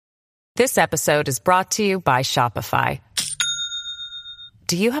This episode is brought to you by Shopify.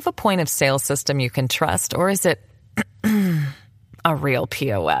 Do you have a point of sale system you can trust, or is it a real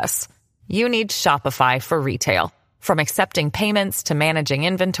POS? You need Shopify for retail. From accepting payments to managing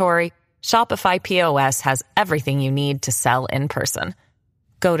inventory, Shopify POS has everything you need to sell in person.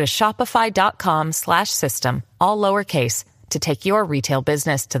 Go to shopify.com/system, all lowercase, to take your retail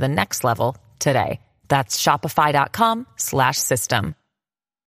business to the next level today. That's shopify.com/system.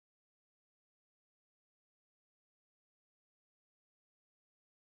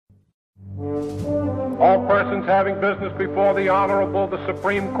 All persons having business before the Honorable, the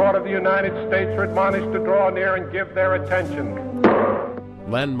Supreme Court of the United States are admonished to draw near and give their attention.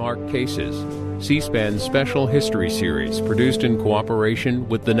 Landmark Cases, C-SPAN's special history series produced in cooperation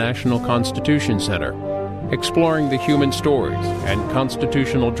with the National Constitution Center, exploring the human stories and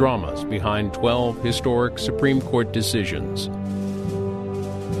constitutional dramas behind 12 historic Supreme Court decisions.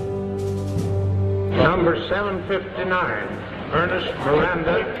 Number 759, Ernest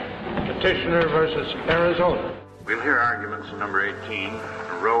Miranda, Petitioner versus Arizona. We'll hear arguments in number 18,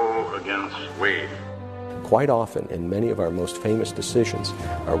 Roe against Wade. Quite often, and many of our most famous decisions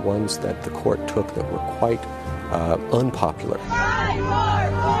are ones that the court took that were quite unpopular.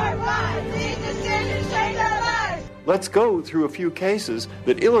 Let's go through a few cases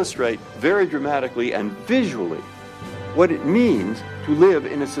that illustrate very dramatically and visually what it means to live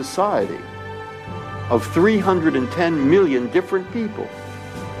in a society of 310 million different people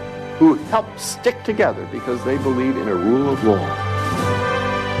who help stick together because they believe in a rule of law.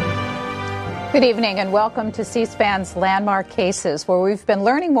 Good evening and welcome to C-SPAN's Landmark Cases, where we've been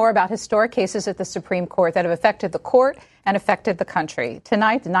learning more about historic cases at the Supreme Court that have affected the court and affected the country.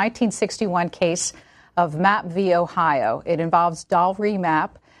 Tonight, the 1961 case of Mapp v. Ohio. It involves Dalrymple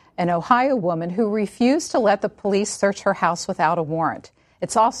Mapp, an Ohio woman who refused to let the police search her house without a warrant.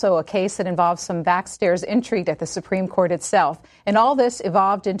 It's also a case that involves some backstairs intrigue at the Supreme Court itself. And all this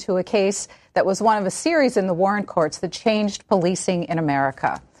evolved into a case that was one of a series in the Warren courts that changed policing in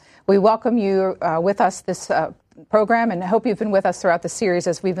America. We welcome you with us this program, and I hope you've been with us throughout the series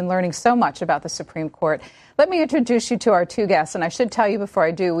as we've been learning so much about the Supreme Court. Let me introduce you to our two guests, and I should tell you before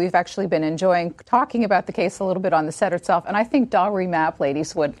I do, we've actually been enjoying talking about the case a little bit on the set itself, and I think Dalrymple Mapp,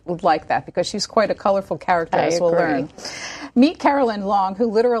 ladies, would like that because she's quite a colorful character, as we'll learn. Meet Carolyn Long,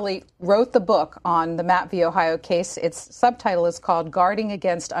 who literally wrote the book on the Mapp v. Ohio case. Its subtitle is called Guarding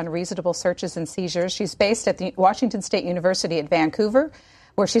Against Unreasonable Searches and Seizures. She's based at the Washington State University at Vancouver,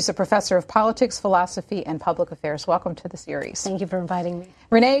 where she's a professor of politics, philosophy, and public affairs. Welcome to the series. Thank you for inviting me.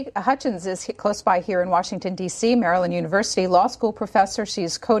 Renee Hutchins is close by here in Washington, D.C., Maryland University law school professor.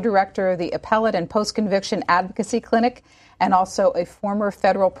 She's co-director of the Appellate and Post-Conviction Advocacy Clinic and also a former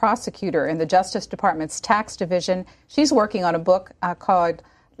federal prosecutor in the Justice Department's Tax Division. She's working on a book called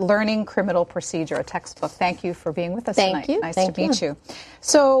Learning Criminal Procedure, a textbook. Thank you for being with us tonight. Thank you. Nice to meet you.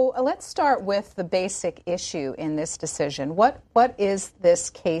 So let's start with the basic issue in this decision. What is this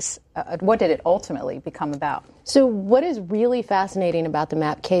case? What did it ultimately become about? So what is really fascinating about the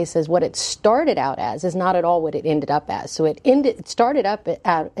Mapp case is what it started out as is not at all what it ended up as. So it started up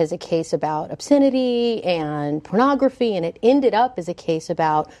as a case about obscenity and pornography, and it ended up as a case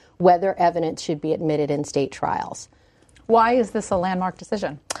about whether evidence should be admitted in state trials. Why is this a landmark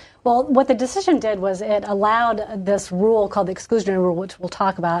decision? Well, what the decision did was it allowed this rule called the exclusionary rule, which we'll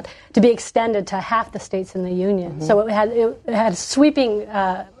talk about, to be extended to half the states in the union. Mm-hmm. So it had a sweeping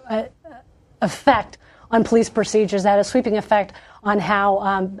effect on police procedures. It had a sweeping effect on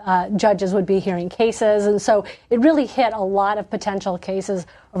how judges would be hearing cases. And so it really hit a lot of potential cases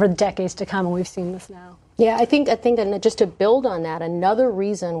over the decades to come, and we've seen this now. Yeah, I think, and just to build on that, another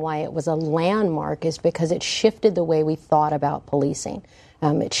reason why it was a landmark is because it shifted the way we thought about policing.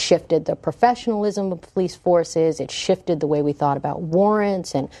 It shifted the professionalism of police forces. It shifted the way we thought about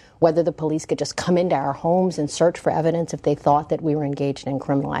warrants and whether the police could just come into our homes and search for evidence if they thought that we were engaged in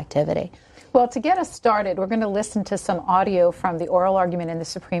criminal activity. Well, to get us started, we're going to listen to some audio from the oral argument in the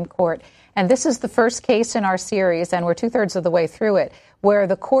Supreme Court. And this is the first case in our series, and we're two-thirds of the way through it, where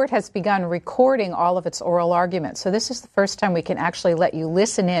the court has begun recording all of its oral arguments. So this is the first time we can actually let you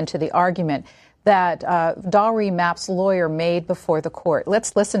listen in to the argument that Dalrymple Mapp's lawyer made before the court.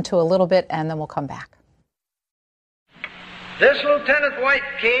 Let's listen to a little bit, and then we'll come back. This Lieutenant White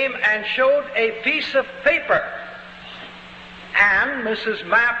came and showed a piece of paper, and Mrs.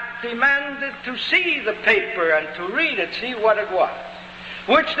 Mapp demanded to see the paper and to read it, see what it was,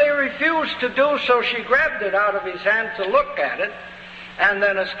 which they refused to do, so she grabbed it out of his hand to look at it, and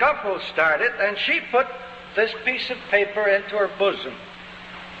then a scuffle started, and she put this piece of paper into her bosom.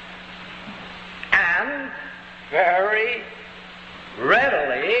 And very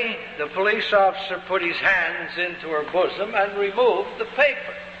readily, the police officer put his hands into her bosom and removed the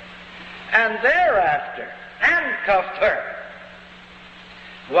paper, and thereafter handcuffed her,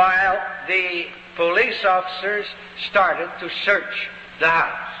 while the police officers started to search the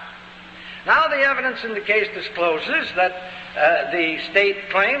house. Now, the evidence in the case discloses that the state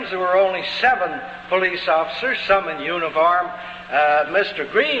claims there were only 7 police officers, some in uniform. Mr.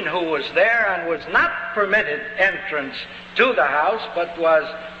 Green, who was there and was not permitted entrance to the house but was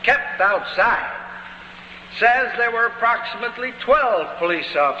kept outside, says there were approximately 12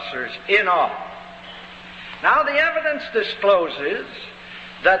 police officers in all. Now, the evidence discloses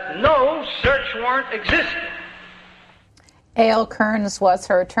that no search warrant existed. A.L. Kearns was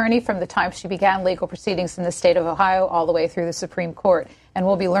her attorney from the time she began legal proceedings in the state of Ohio all the way through the Supreme Court. And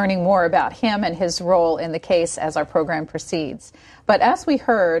we'll be learning more about him and his role in the case as our program proceeds. But as we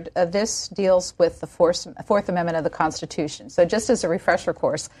heard, this deals with the Fourth Amendment of the Constitution. So just as a refresher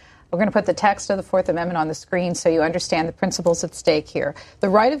course, we're going to put the text of the Fourth Amendment on the screen so you understand the principles at stake here. The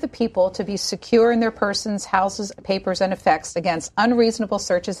right of the people to be secure in their persons, houses, papers, and effects against unreasonable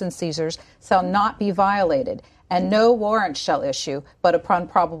searches and seizures shall not be violated, and no warrant shall issue but upon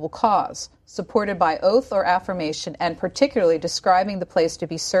probable cause, supported by oath or affirmation, and particularly describing the place to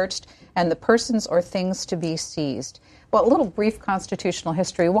be searched and the persons or things to be seized. Well, a little brief constitutional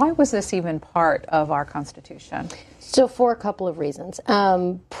history. Why was this even part of our Constitution? So for a couple of reasons.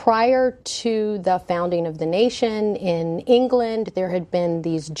 Prior to the founding of the nation in England, there had been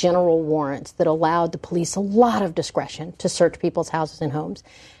these general warrants that allowed the police a lot of discretion to search people's houses and homes.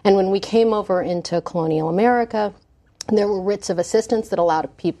 And when we came over into colonial America, there were writs of assistance that allowed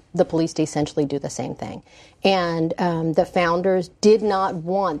the police to essentially do the same thing. And the founders did not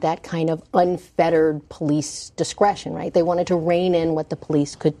want that kind of unfettered police discretion, right? They wanted to rein in what the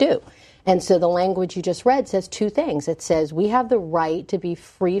police could do. And so the language you just read says 2 things. It says we have the right to be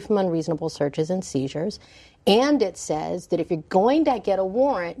free from unreasonable searches and seizures. And it says that if you're going to get a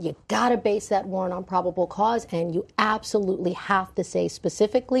warrant, you got to base that warrant on probable cause, and you absolutely have to say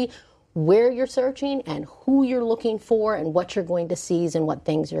specifically where you're searching and who you're looking for and what you're going to seize and what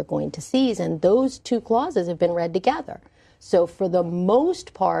things you're going to seize. And those 2 clauses have been read together. So for the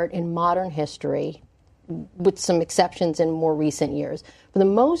most part in modern history, with some exceptions in more recent years, for the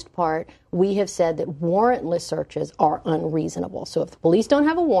most part, we have said that warrantless searches are unreasonable. So if the police don't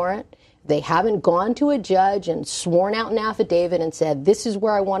have a warrant, they haven't gone to a judge and sworn out an affidavit and said, this is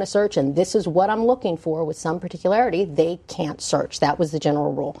where I want to search and this is what I'm looking for with some particularity, they can't search. That was the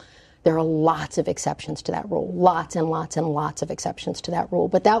general rule. There are lots of exceptions to that rule, lots and lots and lots of exceptions to that rule.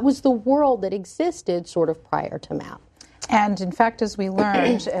 But that was the world that existed sort of prior to MAP. And in fact, as we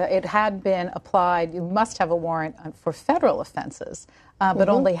learned, it had been applied, you must have a warrant for federal offenses, but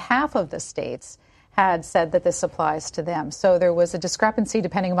only half of the states had said that this applies to them. So there was a discrepancy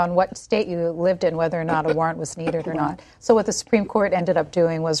depending on what state you lived in, whether or not a warrant was needed or not. So what the Supreme Court ended up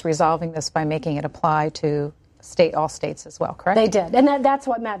doing was resolving this by making it apply to all states as well, correct? They did, and that's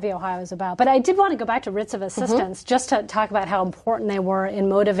what Matt v. Ohio is about. But I did want to go back to writs of assistance just to talk about how important they were in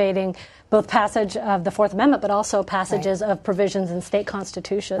motivating both passage of the Fourth Amendment, but also passages of provisions in state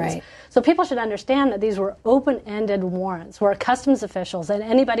constitutions. Right. So people should understand that these were open-ended warrants, where customs officials and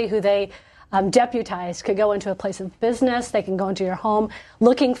anybody who they deputized could go into a place of business, they can go into your home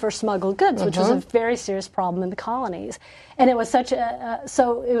looking for smuggled goods, which was a very serious problem in the colonies. And it was such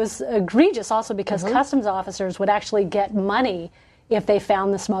so it was egregious also because customs officers would actually get money if they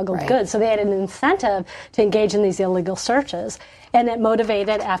found the smuggled goods. So they had an incentive to engage in these illegal searches. And it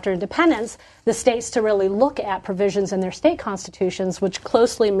motivated, after independence, the states to really look at provisions in their state constitutions, which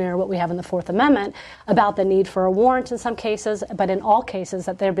closely mirror what we have in the Fourth Amendment, about the need for a warrant in some cases, but in all cases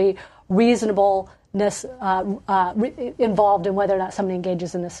that there be reasonableness involved in whether or not somebody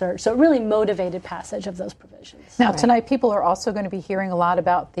engages in the search. So it really motivated passage of those provisions. Now, tonight people are also going to be hearing a lot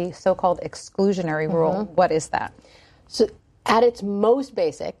about the so-called exclusionary rule. What is that? So at its most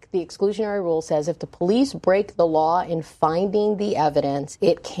basic, the exclusionary rule says if the police break the law in finding the evidence,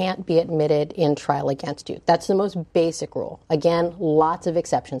 it can't be admitted in trial against you. That's the most basic rule. Again, lots of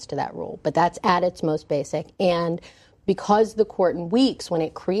exceptions to that rule, but that's at its most basic. And because the court in Weeks, when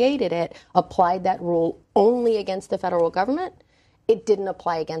it created it, applied that rule only against the federal government, it didn't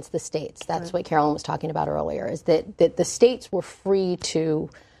apply against the states. That's what Carolyn was talking about earlier, is that the states were free to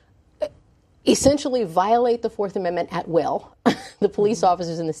essentially violate the Fourth Amendment at will, the police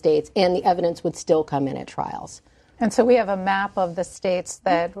officers in the states, and the evidence would still come in at trials. And so we have a map of the states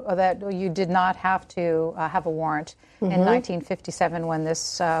that you did not have to have a warrant in 1957 when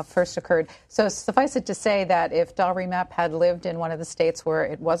this first occurred. So suffice it to say that if Dalry Mapp had lived in one of the states where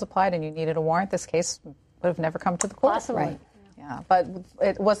it was applied and you needed a warrant, this case would have never come to the court. Possibly. Yeah. But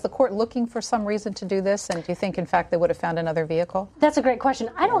was the court looking for some reason to do this? And do you think, in fact, they would have found another vehicle? That's a great question.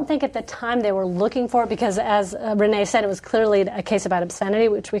 I don't think at the time they were looking for it because, as Renee said, it was clearly a case about obscenity,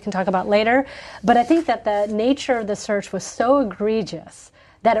 which we can talk about later. But I think that the nature of the search was so egregious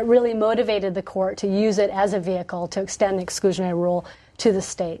that it really motivated the court to use it as a vehicle to extend the exclusionary rule to the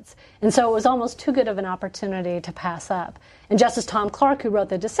states. And so it was almost too good of an opportunity to pass up. And Justice Tom Clark, who wrote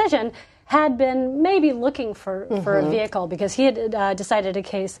the decision, had been maybe looking for a vehicle because he had decided a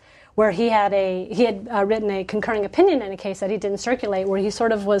case where he had written a concurring opinion in a case that he didn't circulate, where he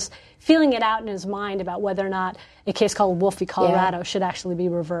sort of was feeling it out in his mind about whether or not a case called Wolf v. Colorado should actually be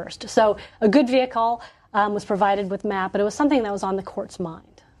reversed. So a good vehicle was provided with MAP, but it was something that was on the court's mind.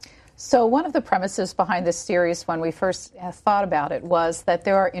 So one of the premises behind this series when we first thought about it was that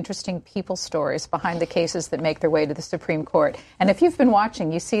there are interesting people stories behind the cases that make their way to the Supreme Court. And if you've been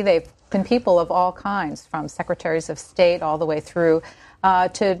watching, you see they've been people of all kinds, from secretaries of state all the way through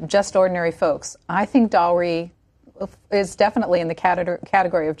to just ordinary folks. I think Dalrymple is definitely in the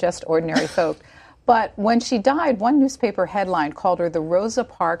category of just ordinary folk. But when she died, one newspaper headline called her the Rosa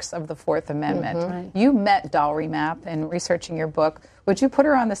Parks of the Fourth Amendment. Right. You met Dalry Mapp in researching your book. Would you put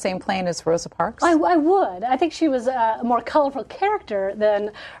her on the same plane as Rosa Parks? I would. I think she was a more colorful character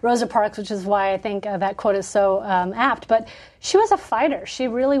than Rosa Parks, which is why I think that quote is so apt. But she was a fighter. She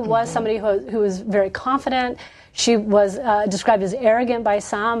really was somebody who was very confident. She was described as arrogant by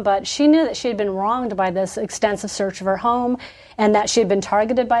some, but she knew that she had been wronged by this extensive search of her home and that she had been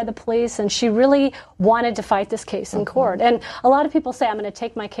targeted by the police, and she really wanted to fight this case in court. And a lot of people say, I'm going to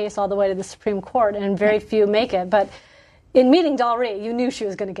take my case all the way to the Supreme Court, and very few make it. But in meeting Dalry, you knew she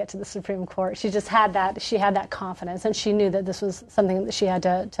was going to get to the Supreme Court. She just had that confidence, and she knew that this was something that she had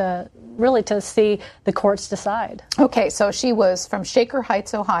to really see the courts decide. Okay, so she was from Shaker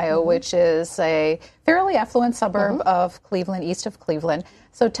Heights, Ohio, which is a fairly affluent suburb of Cleveland, east of Cleveland.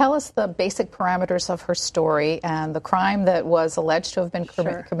 So tell us the basic parameters of her story and the crime that was alleged to have been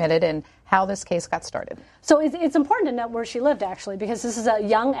committed and how this case got started. So it's important to note where she lived, actually, because this is a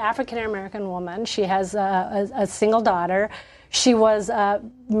young African-American woman. She has a single daughter. She was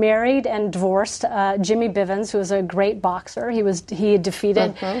married and divorced Jimmy Bivens, who was a great boxer. He had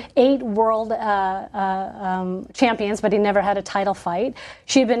defeated 8 world champions, but he never had a title fight.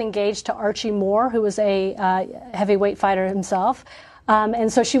 She had been engaged to Archie Moore, who was a heavyweight fighter himself.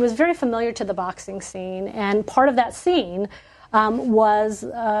 And so she was very familiar to the boxing scene. And part of that scene was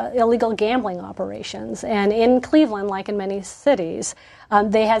illegal gambling operations. And in Cleveland, like in many cities,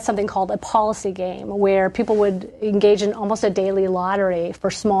 they had something called a policy game, where people would engage in almost a daily lottery for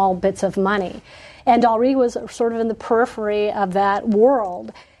small bits of money. And Dalry was sort of in the periphery of that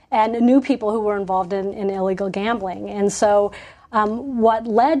world and knew people who were involved in illegal gambling. And so what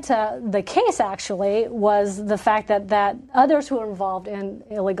led to the case, actually, was the fact that others who were involved in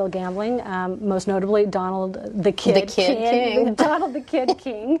illegal gambling, most notably Donald the Kid King, Donald the Kid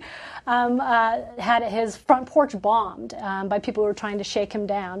King, had his front porch bombed by people who were trying to shake him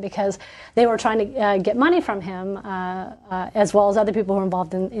down because they were trying to get money from him, as well as other people who were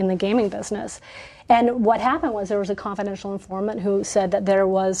involved in the gaming business. And what happened was there was a confidential informant who said that there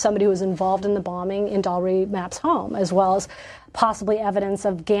was somebody who was involved in the bombing in Dalry Mapp's home, as well as possibly evidence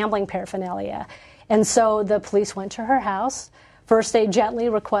of gambling paraphernalia. And so the police went to her house. First, they gently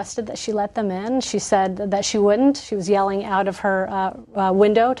requested that she let them in. She said that she wouldn't. She was yelling out of her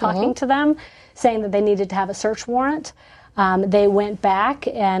window, talking to them, saying that they needed to have a search warrant. They went back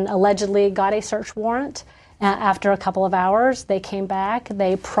and allegedly got a search warrant. After a couple of hours, they came back.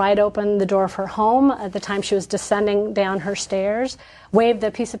 They pried open the door of her home at the time she was descending down her stairs, waved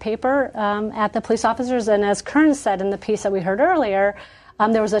a piece of paper at the police officers, and as Kern said in the piece that we heard earlier,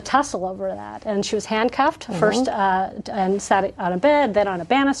 there was a tussle over that. And she was handcuffed first and sat on a bed, then on a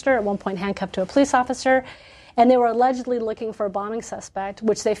banister, at one point handcuffed to a police officer. And they were allegedly looking for a bombing suspect,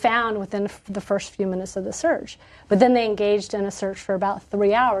 which they found within the first few minutes of the search. But then they engaged in a search for about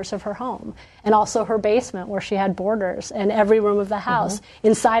 3 hours of her home, and also her basement, where she had boarders, and every room of the house,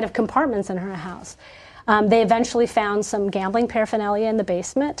 inside of compartments in her house. They eventually found some gambling paraphernalia in the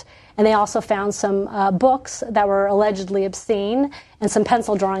basement, and they also found some books that were allegedly obscene and some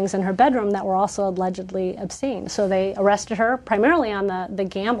pencil drawings in her bedroom that were also allegedly obscene. So they arrested her primarily on the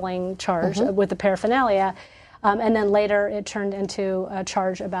gambling charge with the paraphernalia, and then later it turned into a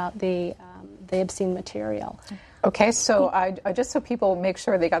charge about the obscene material. Okay, so I just so people make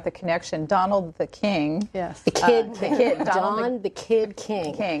sure they got the connection. Donald the King, yes, the kid, Don the Kid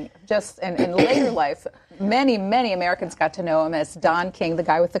King. Just in later life, many Americans got to know him as Don King, the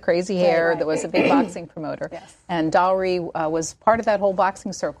guy with the crazy hair that was a big boxing promoter. Yes. And Dalry was part of that whole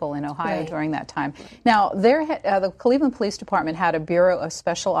boxing circle in Ohio during that time. Now, the Cleveland Police Department had a Bureau of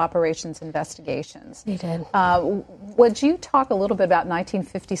Special Operations Investigations. They did. Would you talk a little bit about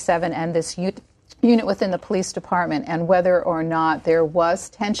 1957 and this unit within the police department and whether or not there was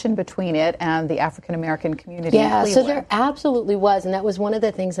tension between it and the African-American community in Cleveland? So there absolutely was, and that was one of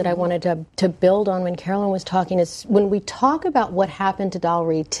the things that I wanted to build on when Carolyn was talking, is when we talk about what happened to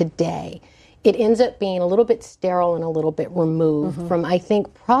Dalry today, it ends up being a little bit sterile and a little bit removed from, I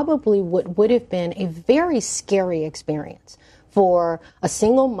think, probably what would have been a very scary experience for a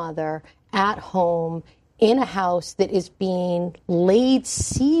single mother at home in a house that is being laid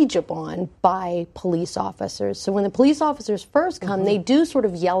siege upon by police officers. So when the police officers first come, they do sort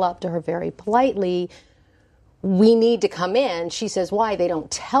of yell up to her very politely, "We need to come in." She says, "Why?" They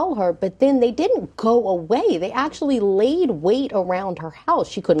don't tell her, but then they didn't go away. They actually laid wait around her house.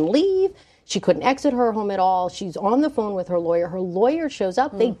 She couldn't leave. She couldn't exit her home at all. She's on the phone with her lawyer. Her lawyer shows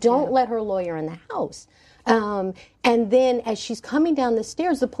up. They don't let her lawyer in the house. And then as she's coming down the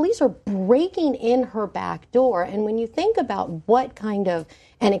stairs, the police are breaking in her back door. And when you think about what kind of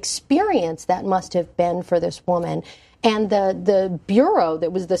an experience that must have been for this woman, and the bureau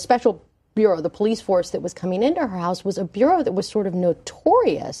that was the special bureau, the police force that was coming into her house, was a bureau that was sort of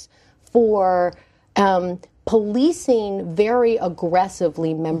notorious for policing very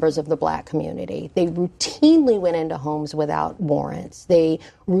aggressively members of the black community. They routinely went into homes without warrants. They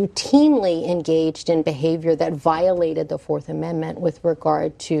routinely engaged in behavior that violated the Fourth Amendment with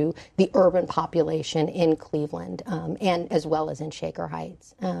regard to the urban population in Cleveland, and as well as in Shaker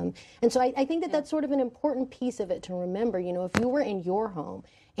Heights. And so I think that that's sort of an important piece of it to remember. You know, if you were in your home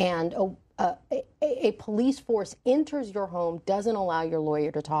and a police force enters your home, doesn't allow your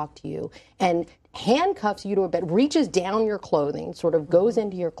lawyer to talk to you, and handcuffs you to a bed, reaches down your clothing, sort of goes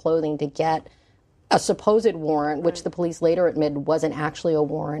into your clothing to get a supposed warrant, which the police later admitted wasn't actually a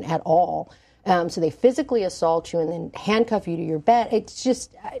warrant at all. So they physically assault you and then handcuff you to your bed. It's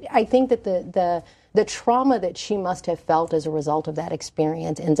just, I think that the trauma that she must have felt as a result of that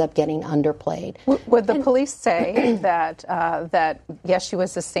experience ends up getting underplayed. Would the police say that yes, she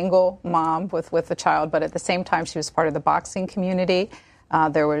was a single mom with a child, but at the same time she was part of the boxing community?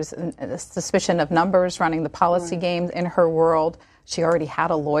 There was a suspicion of numbers running the policy game in her world. She already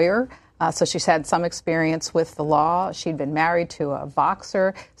had a lawyer, so she's had some experience with the law. She'd been married to a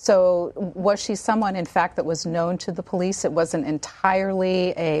boxer. So was she someone, in fact, that was known to the police? It wasn't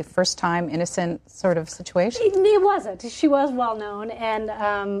entirely a first-time innocent sort of situation? It wasn't. She was well-known, and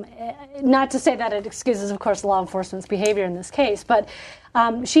not to say that it excuses, of course, law enforcement's behavior in this case, but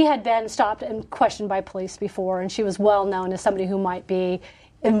she had been stopped and questioned by police before, and she was well-known as somebody who might be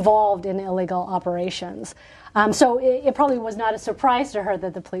involved in illegal operations. So it probably was not a surprise to her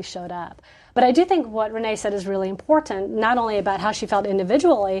that the police showed up. But I do think what Renee said is really important, not only about how she felt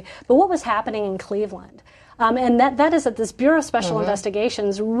individually, but what was happening in Cleveland. And that is that this Bureau of Special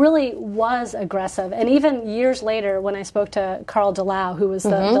Investigations really was aggressive. And even years later, when I spoke to Carl Delau, who was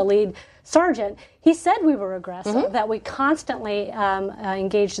the lead sergeant, he said we were aggressive, that we constantly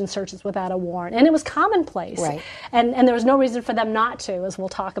engaged in searches without a warrant. And it was commonplace. Right. And there was no reason for them not to, as we'll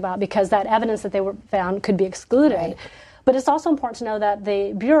talk about, because that evidence that they were found could be excluded. Right. But it's also important to know that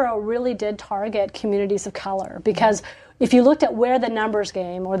the Bureau really did target communities of color, because if you looked at where the numbers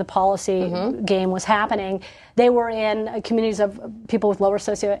game or the policy game was happening, they were in communities of people with lower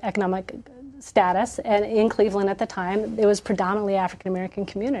socioeconomic status, and in Cleveland at the time, it was predominantly African-American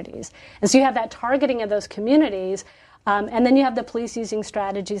communities. And so you have that targeting of those communities, and then you have the police using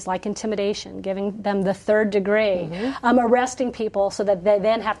strategies like intimidation, giving them the third degree, arresting people so that they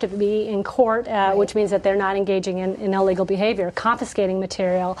then have to be in court, which means that they're not engaging in illegal behavior, confiscating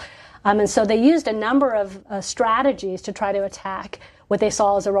material. And so they used a number of strategies to try to attack what they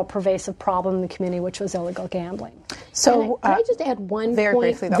saw as a real pervasive problem in the community, which was illegal gambling. So can I just add one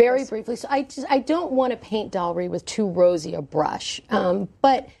point very briefly? So I don't want to paint Dalry with too rosy a brush,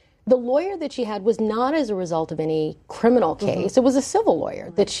 but the lawyer that she had was not as a result of any criminal case. It was a civil lawyer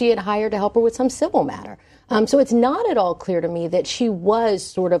that she had hired to help her with some civil matter. So it's not at all clear to me that she was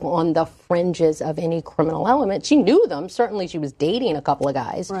sort of on the fringes of any criminal element. She knew them. Certainly she was dating a couple of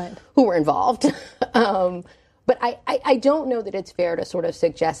guys who were involved. But I don't know that it's fair to sort of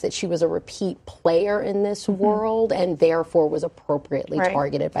suggest that she was a repeat player in this world and therefore was appropriately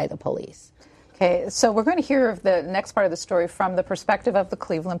targeted by the police. Okay, so we're going to hear the next part of the story from the perspective of the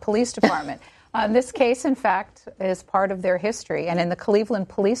Cleveland Police Department. This case, in fact, is part of their history. And in the Cleveland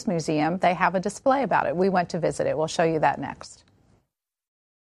Police Museum, they have a display about it. We went to visit it. We'll show you that next.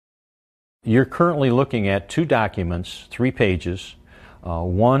 You're currently looking at two documents, 3 pages.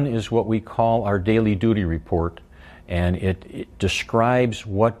 One is what we call our daily duty report, and it describes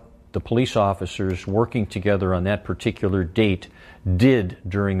what the police officers working together on that particular date did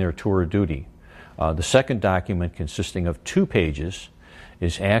during their tour of duty. The second document, consisting of 2 pages,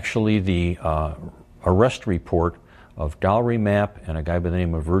 is actually the arrest report of Dalry Mapp and a guy by the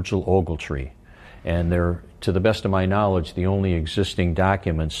name of Virgil Ogletree. And they're, to the best of my knowledge, the only existing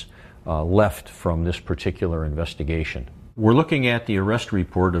documents left from this particular investigation. We're looking at the arrest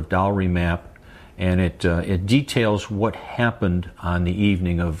report of Dalry Mapp, and it details what happened on the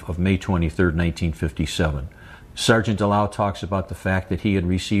evening of May 23rd, 1957. Sergeant Delau talks about the fact that he had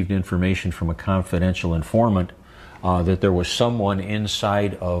received information from a confidential informant that there was someone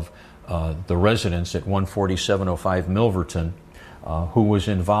inside of the residence at 14705 Milverton who was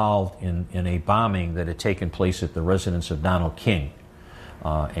involved in a bombing that had taken place at the residence of Donald King.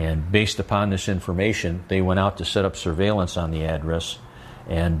 And based upon this information, they went out to set up surveillance on the address,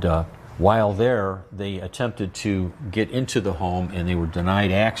 and while there, they attempted to get into the home and they were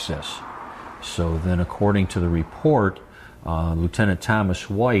denied access. So then, according to the report, Lieutenant Thomas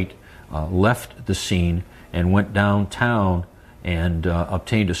White left the scene and went downtown and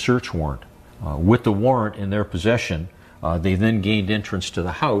obtained a search warrant. With the warrant in their possession, they then gained entrance to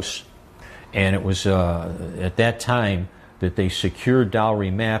the house, and it was at that time that they secured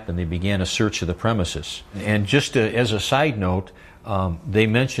Dalry Mapp and they began a search of the premises. And just as a side note, they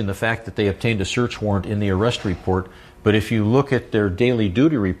mentioned the fact that they obtained a search warrant in the arrest report, but if you look at their daily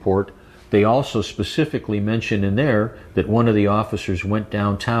duty report, they also specifically mention in there that one of the officers went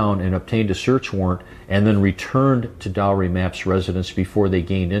downtown and obtained a search warrant and then returned to Dalry Mapp's residence before they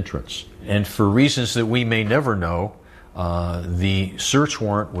gained entrance. And for reasons that we may never know, the search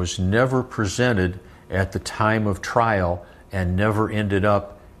warrant was never presented at the time of trial and never ended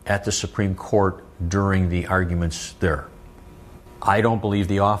up at the Supreme Court during the arguments there. I don't believe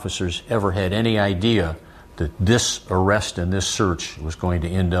the officers ever had any idea that this arrest and this search was going to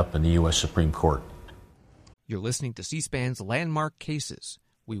end up in the U.S. Supreme Court. You're listening to C-SPAN's Landmark Cases.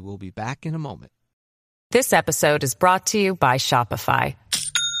 We will be back in a moment. This episode is brought to you by Shopify.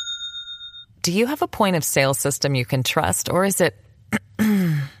 Do you have a point of sale system you can trust, or is it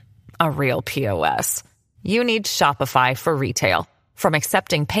a real POS? You need Shopify for retail. From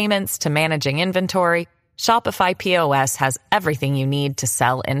accepting payments to managing inventory, Shopify POS has everything you need to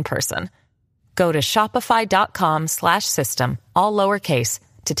sell in person. Go to shopify.com/system, all lowercase,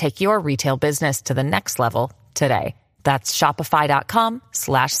 to take your retail business to the next level today. That's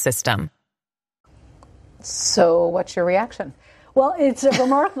shopify.com/system. So what's your reaction? Well, it's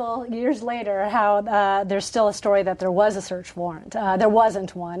remarkable years later how there's still a story that there was a search warrant. There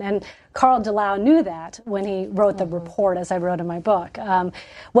wasn't one. And Carl Delau knew that when he wrote the report, as I wrote in my book.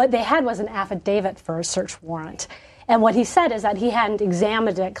 What they had was an affidavit for a search warrant. And what he said is that he hadn't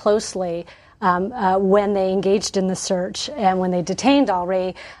examined it closely when they engaged in the search and when they detained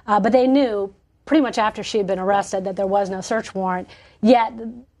Dalry, but they knew pretty much after she had been arrested that there was no search warrant. Yet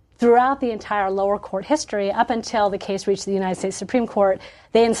throughout the entire lower court history, up until the case reached the United States Supreme Court,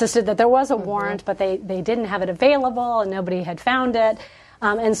 they insisted that there was a warrant, but they didn't have it available and nobody had found it.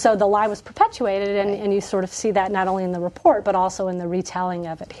 And so the lie was perpetuated, and you sort of see that not only in the report, but also in the retelling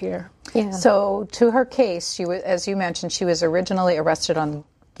of it here. Yeah. So to her case, she was, as you mentioned, she was originally arrested on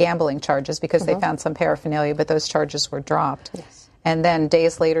gambling charges because they found some paraphernalia, but those charges were dropped. Yes. And then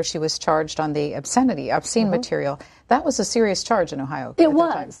days later, she was charged on the obscene material. That was a serious charge in Ohio. It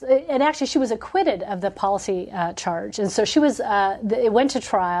was. And actually, she was acquitted of the policy charge. And so she was, it went to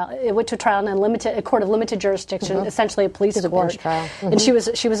trial. It went to trial in a court of limited jurisdiction, essentially a police court. Trial. And she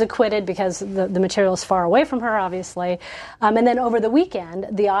was acquitted because the material is far away from her, obviously. And then over the weekend,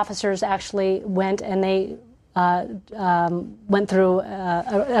 the officers actually went and they went through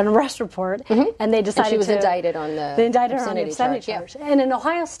an arrest report, and they decided and she was indicted on the obscenity charge. Yeah. And in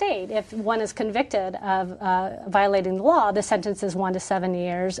Ohio State, if one is convicted of violating the law, the sentence is 1 to 7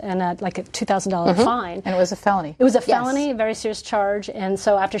 years and like a $2,000 fine. And it was a felony. It was a felony, a very serious charge. And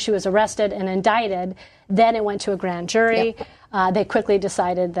so after she was arrested and indicted, then it went to a grand jury. they quickly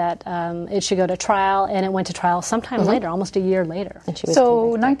decided that it should go to trial, and it went to trial sometime later, almost a year later. And so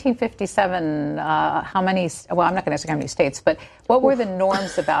 1957, how many, well, I'm not going to ask how many states, but what were the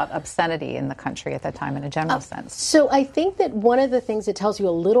norms about obscenity in the country at that time in a general sense? So I think that one of the things that tells you a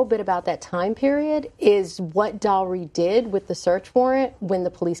little bit about that time period is what Dalrymple did with the search warrant when the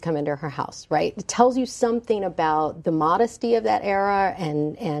police come into her house, right? It tells you something about the modesty of that era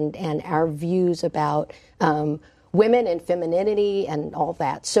and our views about women and femininity and all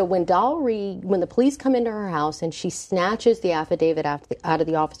that. So when the police come into her house and she snatches the affidavit out of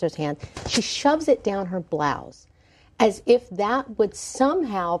the officer's hand, she shoves it down her blouse, as if that would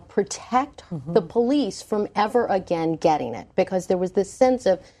somehow protect the police from ever again getting it, because there was this sense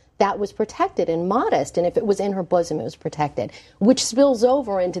of that was protected and modest, and if it was in her bosom, it was protected, which spills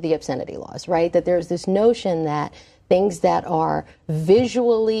over into the obscenity laws, right? That there's this notion that things that are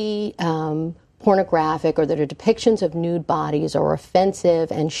visually pornographic or that are depictions of nude bodies are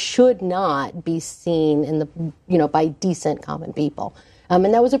offensive and should not be seen in the, by decent common people. And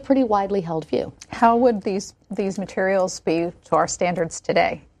that was a pretty widely held view. How would these materials be to our standards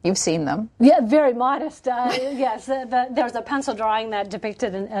today? You've seen them. Yeah, very modest. Yes, there's a pencil drawing that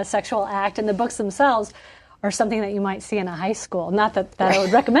depicted a sexual act, and the books themselves are something that you might see in a high school. Not that I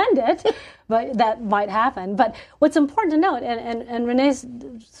would recommend it, but that might happen. But what's important to note, and Renee's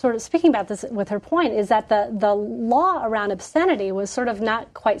sort of speaking about this with her point, is that the law around obscenity was sort of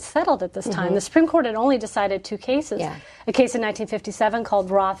not quite settled at this time. The Supreme Court had only decided two cases. Yeah. A case in 1957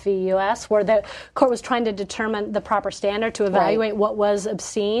 called Roth v. U.S., where the court was trying to determine the proper standard to evaluate what was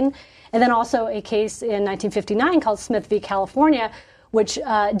obscene. And then also a case in 1959 called Smith v. California, which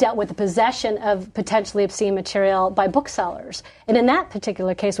dealt with the possession of potentially obscene material by booksellers. And in that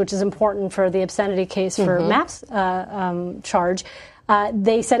particular case, which is important for the obscenity case for Mapp's charge,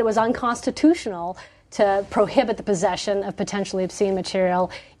 they said it was unconstitutional to prohibit the possession of potentially obscene material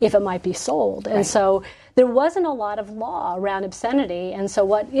if it might be sold. And so there wasn't a lot of law around obscenity, and so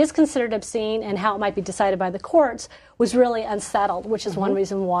what is considered obscene and how it might be decided by the courts was really unsettled, which is one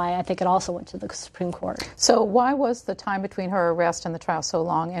reason why I think it also went to the Supreme Court. So why was the time between her arrest and the trial so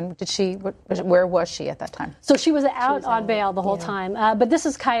long, and where was she at that time? So she was out on bail the whole time, but this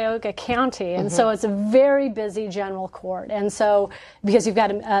is Cuyahoga County, and so it's a very busy general court, and so because you've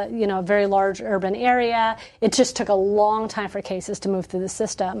got a very large urban area, it just took a long time for cases to move through the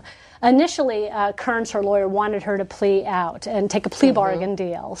system. Initially, Kearns, her lawyer, wanted her to plea out and take a plea bargain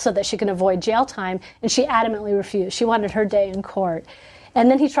deal so that she can avoid jail time, and she adamantly refused. She wanted her day in court. And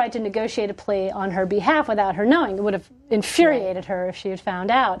then he tried to negotiate a plea on her behalf without her knowing. It would have infuriated her if she had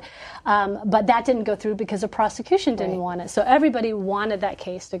found out. But that didn't go through because the prosecution didn't want it. So everybody wanted that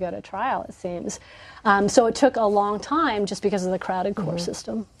case to go to trial, it seems. So it took a long time just because of the crowded court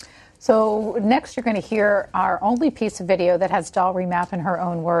system. So next you're going to hear our only piece of video that has Dalrymple Mapp in her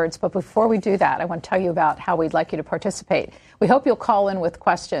own words. But before we do that, I want to tell you about how we'd like you to participate. We hope you'll call in with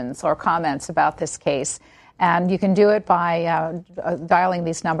questions or comments about this case. And you can do it by dialing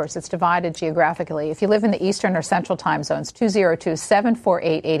these numbers. It's divided geographically. If you live in the Eastern or Central time zones,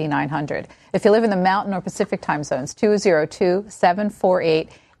 202-748-8900. If you live in the Mountain or Pacific time zones,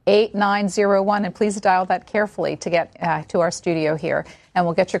 202-748-8901. And please dial that carefully to get to our studio here. And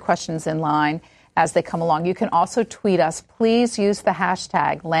we'll get your questions in line as they come along. You can also tweet us. Please use the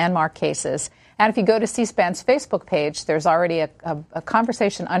hashtag Landmark Cases. And if you go to C-SPAN's Facebook page, there's already a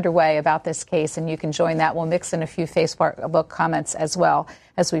conversation underway about this case, and you can join that. We'll mix in a few Facebook comments as well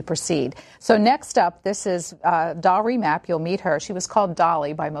as we proceed. So next up, this is Dalrymple Mapp. You'll meet her. She was called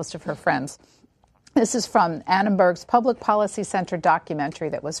Dolly by most of her friends. This is from Annenberg's Public Policy Center documentary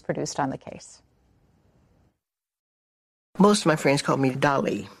that was produced on the case. Most of my friends called me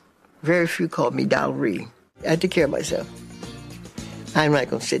Dolly. Very few called me Dalrymple. I took care of myself. I'm not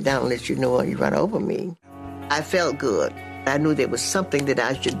going to sit down and let you know when you run over me. I felt good. I knew there was something that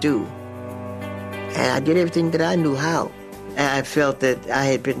I should do. And I did everything that I knew how. And I felt that I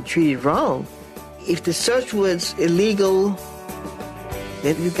had been treated wrong. If the search was illegal,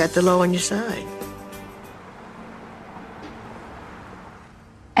 then you got the law on your side.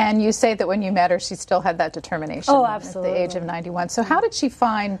 And you say that when you met her, she still had that determination at the age of 91. So how did she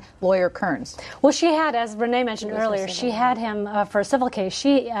find lawyer Kearns? Well, she had, as Renee mentioned earlier, she had him for a civil case.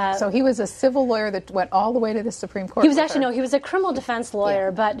 So he was a civil lawyer that went all the way to the Supreme Court? He was actually, he was a criminal defense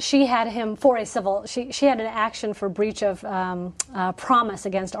lawyer, but she had him for a civil, she had an action for breach of promise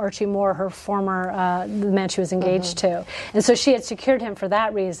against Archie Moore, her former, the man she was engaged to. And so she had secured him for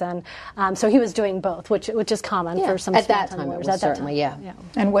that reason. So he was doing both, which is common for some at that time time. lawyers. It was certainly, yeah.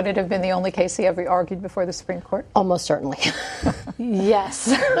 And would it have been the only case he ever argued before the Supreme Court? Almost certainly.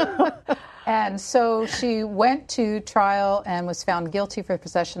 Yes. And so she went to trial and was found guilty for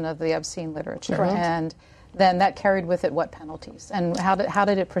possession of the obscene literature. Correct. And then that carried with it what penalties? And how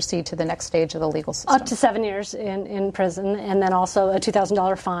did it proceed to the next stage of the legal system? Up to 7 years in prison, and then also a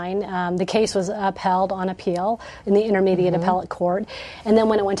 $2,000 fine. The case was upheld on appeal in the Intermediate Appellate Court. And then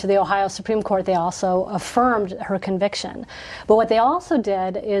when it went to the Ohio Supreme Court, they also affirmed her conviction. But what they also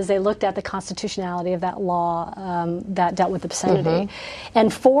did is they looked at the constitutionality of that law that dealt with obscenity.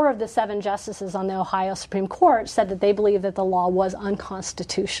 And 4 of the 7 justices on the Ohio Supreme Court said that they believed that the law was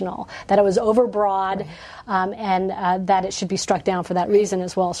unconstitutional, that it was overbroad, and that it should be struck down for that reason,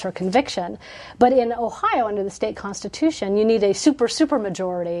 as well as her conviction. But in Ohio, under the state constitution, you need a super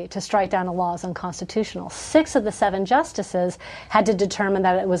majority to strike down a law as unconstitutional. 6 of the 7 justices had to determine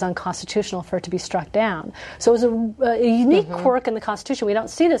that it was unconstitutional for it to be struck down. So it was a unique quirk in the Constitution. We don't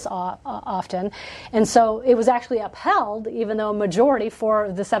see this often. And so it was actually upheld, even though a majority, 4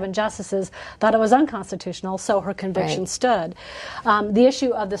 of the 7 justices, thought it was unconstitutional, so her conviction stood. The issue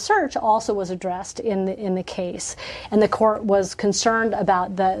of the search also was addressed in the case, and the court was concerned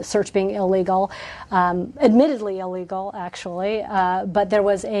about the search being illegal, admittedly illegal, actually, but there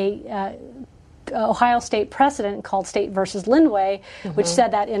was a Ohio state precedent called State versus Lindway, which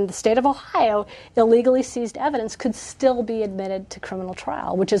said that in the state of Ohio, illegally seized evidence could still be admitted to criminal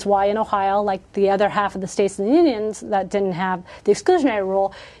trial, which is why in Ohio, like the other half of the states and the unions that didn't have the exclusionary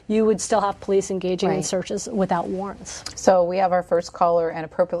rule, you would still have police engaging in searches without warrants. So we have our first caller, and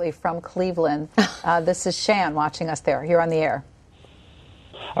appropriately from Cleveland. This is Shan watching us there. You're on the air.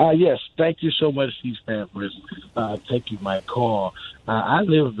 Yes, thank you so much, C-SPAN, for taking my call. I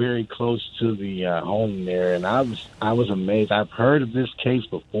live very close to the home there, and I was amazed. I've heard of this case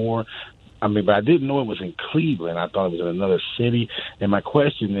before, but I didn't know it was in Cleveland. I thought it was in another city. And my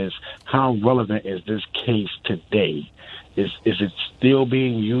question is, how relevant is this case today? Is it still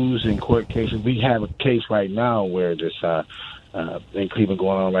being used in court cases? We have a case right now where this in Cleveland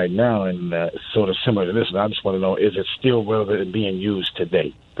going on right now, and sort of similar to this. And I just want to know, is it still relevant and being used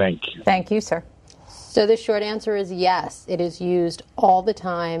today? Thank you. Thank you, sir. So the short answer is yes. It is used all the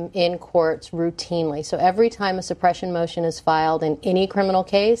time in courts routinely. So every time a suppression motion is filed in any criminal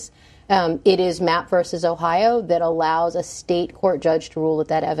case, it is Mapp versus Ohio that allows a state court judge to rule that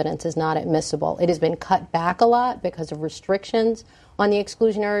that evidence is not admissible. It has been cut back a lot because of restrictions on the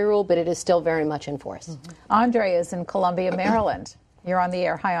exclusionary rule, but it is still very much in force. Andre is in Columbia, Maryland. You're on the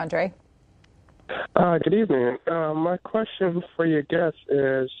air. Hi, Andre. Good evening. My question for your guest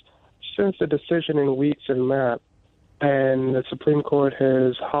is, since the decision in Weeks and Mapp, and the Supreme Court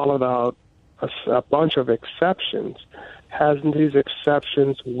has hollowed out a bunch of exceptions, hasn't these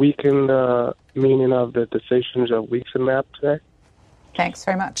exceptions weakened the meaning of the decisions of Weeks and Mapp today? Thanks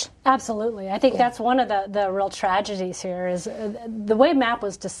very much. Absolutely. I think that's one of the real tragedies here is the way Mapp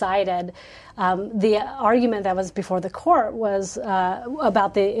was decided. The argument that was before the court was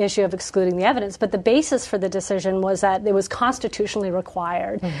about the issue of excluding the evidence, but the basis for the decision was that it was constitutionally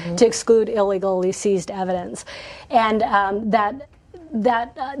required to exclude illegally seized evidence, and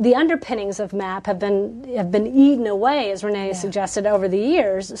that the underpinnings of Mapp have been eaten away, as Renee suggested, over the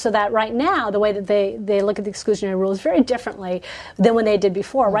years, so that right now the way that they look at the exclusionary rule is very differently than when they did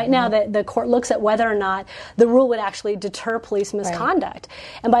before. Right now the court looks at whether or not the rule would actually deter police misconduct.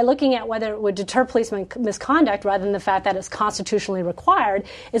 And by looking at whether it would deter police misconduct rather than the fact that it's constitutionally required,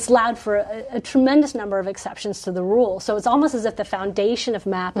 it's allowed for a tremendous number of exceptions to the rule. So it's almost as if the foundation of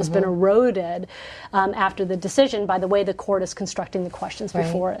Mapp has been eroded after the decision by the way the court is constructing the questions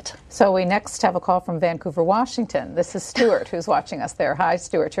before it. So we next have a call from Vancouver, Washington. This is Stuart who's watching us there. Hi,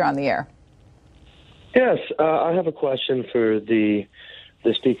 Stuart. You're on the air. Yes, I have a question for the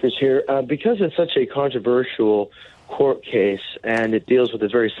speakers here. Because it's such a controversial court case and it deals with a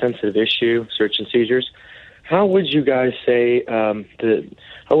very sensitive issue, search and seizures, how would you guys say how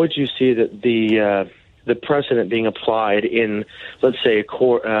would you see that the precedent being applied in, let's say, a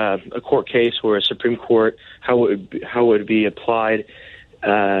court case or a Supreme Court, how would it be applied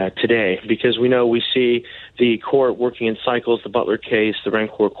today? Because we see the court working in cycles, the Butler case, the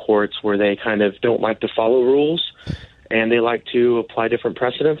Rancourt courts, where they kind of don't like to follow rules and they like to apply different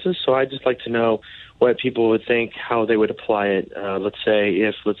precedences. So I'd just like to know what people would think, how they would apply it, let's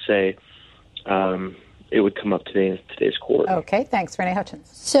say, it would come up today in today's court. Okay, thanks. Renee Hutchins.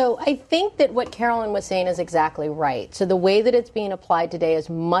 So I think that what Carolyn was saying is exactly right. So the way that it's being applied today is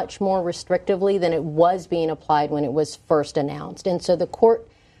much more restrictively than it was being applied when it was first announced. And so the court,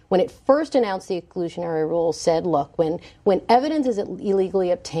 when it first announced the exclusionary rule, said, look, when evidence is illegally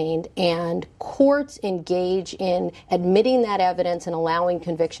obtained and courts engage in admitting that evidence and allowing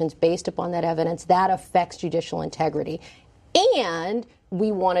convictions based upon that evidence, that affects judicial integrity. And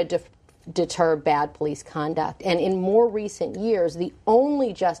we want to deter bad police conduct. And in more recent years, the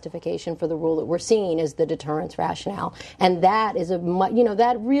only justification for the rule that we're seeing is the deterrence rationale. And that is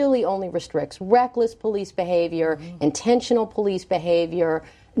that really only restricts reckless police behavior, intentional police behavior,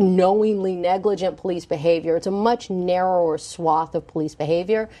 knowingly negligent police behavior. It's a much narrower swath of police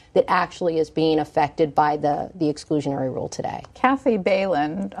behavior that actually is being affected by the exclusionary rule today. Kathy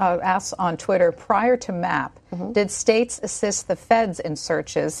Balin asks on Twitter, prior to MAP, did states assist the feds in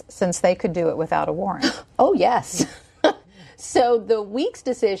searches since they could do it without a warrant? Oh, yes. So the Weeks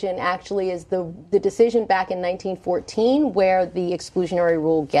decision actually is the decision back in 1914 where the exclusionary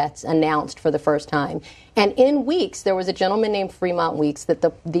rule gets announced for the first time. And in Weeks, there was a gentleman named Fremont Weeks that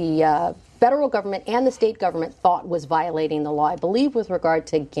the federal government and the state government thought was violating the law, I believe with regard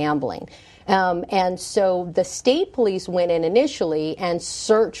to gambling. And so the state police went in initially and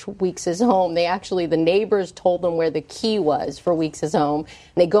searched Weeks's home. The neighbors told them where the key was for Weeks's home.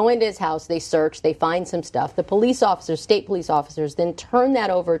 And they go into his house, they search, they find some stuff. The police officers, state police officers, then turn that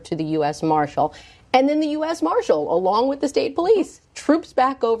over to the U.S. Marshal. And then the U.S. Marshal, along with the state police, troops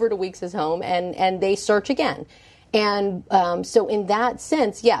back over to Weeks's home and they search again. And so in that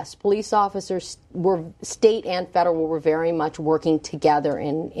sense, yes, police officers were, state and federal, were very much working together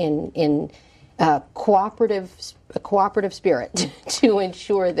in cooperative spirit to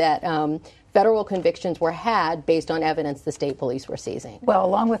ensure that federal convictions were had based on evidence the state police were seizing. Well,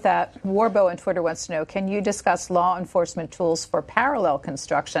 along with that, Warbo on Twitter wants to know, can you discuss law enforcement tools for parallel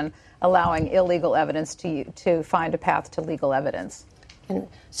construction, allowing illegal evidence to find a path to legal evidence? And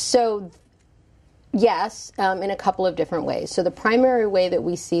so yes, in a couple of different ways. So the primary way that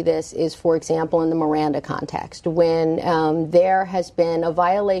we see this is, for example, in the Miranda context, when there has been a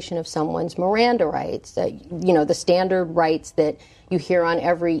violation of someone's Miranda rights, the standard rights that you hear on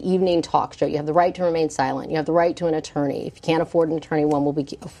every evening talk show. You have the right to remain silent. You have the right to an attorney. If you can't afford an attorney, one will be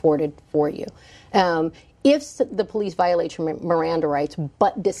afforded for you. If the police violate your Miranda rights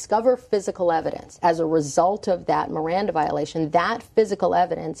but discover physical evidence as a result of that Miranda violation, that physical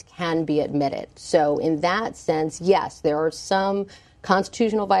evidence can be admitted. So in that sense, yes, there are some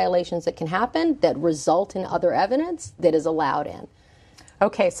constitutional violations that can happen that result in other evidence that is allowed in.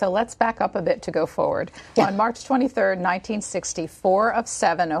 Okay, so let's back up a bit to go forward. Yeah. On March 23rd, 1960, 4 of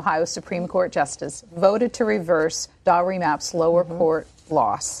 7 Ohio Supreme Court justices voted to reverse Dahlry Mapp's lower court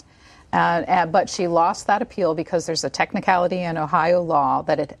loss. But she lost that appeal because there's a technicality in Ohio law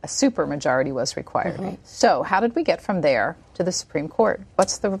that a supermajority was required. So how did we get from there to the Supreme Court?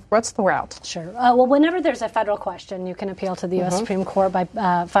 What's the route? Sure. Well, whenever there's a federal question, you can appeal to the U.S. Supreme Court by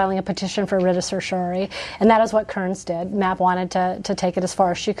filing a petition for writ of certiorari, and that is what Kearns did. Mapp wanted to take it as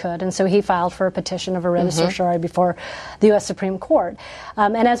far as she could, and so he filed for a petition of a writ of certiorari before the U.S. Supreme Court.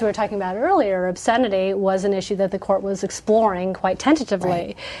 And as we were talking about earlier, obscenity was an issue that the court was exploring quite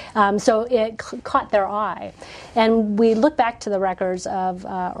tentatively. So it caught their eye. And we look back to the records of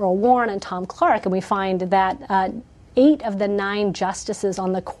Earl Warren and Tom Clark, and we find that 8 of the 9 justices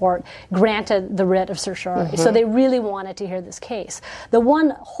on the court granted the writ of certiorari. So they really wanted to hear this case. The one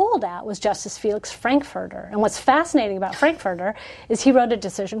holdout was Justice Felix Frankfurter. And what's fascinating about Frankfurter is he wrote a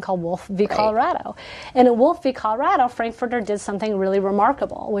decision called Wolf v. Colorado. And in Wolf v. Colorado, Frankfurter did something really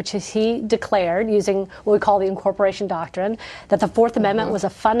remarkable, which is he declared, using what we call the incorporation doctrine, that the Fourth Amendment was a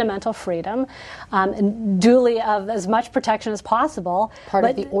fundamental freedom, and duly of as much protection as possible. Part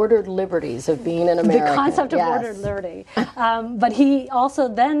of the ordered liberties of being an American. The concept of ordered liberty. But he also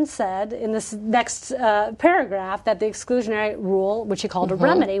then said in this next paragraph that the exclusionary rule, which he called a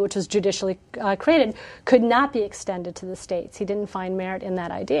remedy, which was judicially created, could not be extended to the states. He didn't find merit in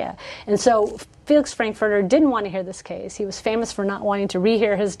that idea. And so Felix Frankfurter didn't want to hear this case. He was famous for not wanting to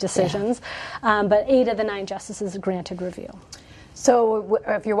rehear his decisions, but 8 of the 9 justices granted review. So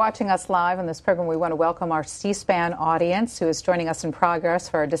if you're watching us live on this program, we want to welcome our C-SPAN audience who is joining us in progress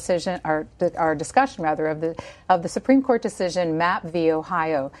for our discussion of the Supreme Court decision Mapp v.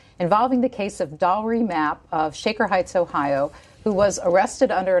 Ohio, involving the case of Dahlry Mapp of Shaker Heights, Ohio, who was arrested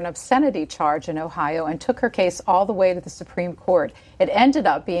under an obscenity charge in Ohio and took her case all the way to the Supreme Court. It ended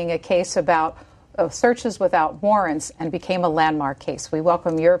up being a case about searches without warrants and became a landmark case. We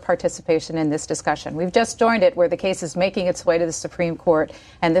welcome your participation in this discussion. We've just joined it where the case is making its way to the Supreme Court,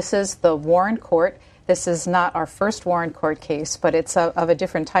 and this is the Warren Court. This is not our first Warren Court case, but it's of a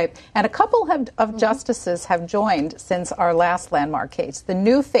different type. And a couple of justices have joined since our last landmark case. The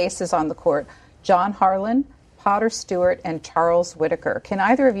new faces on the court, John Harlan, Potter Stewart, and Charles Whitaker. Can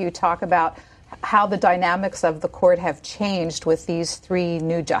either of you talk about how the dynamics of the court have changed with these 3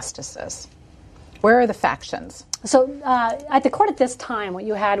 new justices? Where are the factions? So at the court at this time, what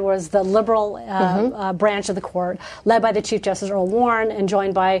you had was the liberal branch of the court, led by the Chief Justice Earl Warren and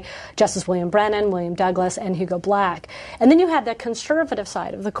joined by Justice William Brennan, William Douglas, and Hugo Black. And then you had the conservative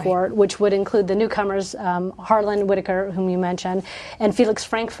side of the court, which would include the newcomers, Harlan Whitaker, whom you mentioned, and Felix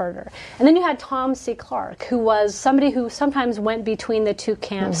Frankfurter. And then you had Tom C. Clark, who was somebody who sometimes went between the two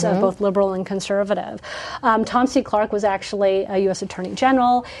camps of both liberal and conservative. Tom C. Clark was actually a U.S. Attorney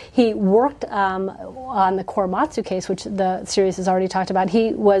General. He worked on the Korematsu case, which the series has already talked about.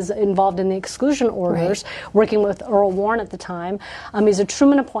 He was involved in the exclusion orders, working with Earl Warren at the time. He's a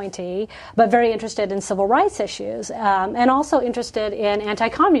Truman appointee, but very interested in civil rights issues, and also interested in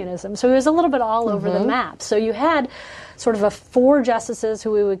anti-communism. So he was a little bit all over the map. So you had sort of 4 justices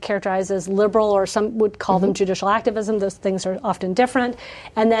who we would characterize as liberal, or some would call them judicial activism. Those things are often different.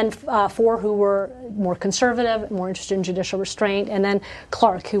 And then 4 who were more conservative, more interested in judicial restraint, and then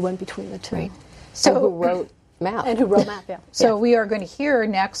Clark, who went between the two. So who wrote Mapp. And who wrote Mapp, yeah. So we are going to hear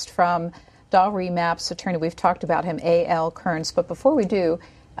next from Dalrymple Mapp's attorney. We've talked about him, A.L. Kearns. But before we do,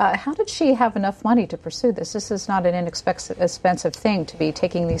 how did she have enough money to pursue this? This is not an inexpensive thing to be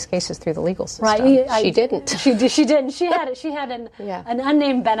taking these cases through the legal system. Right, she didn't. She didn't. She had an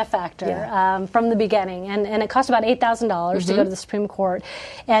unnamed benefactor from the beginning, and it cost about $8,000 to go to the Supreme Court.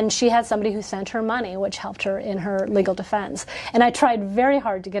 And she had somebody who sent her money, which helped her in her legal defense. And I tried very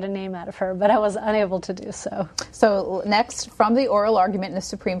hard to get a name out of her, but I was unable to do so. So next, from the oral argument in the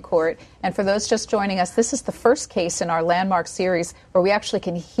Supreme Court, and for those just joining us, this is the first case in our landmark series where we actually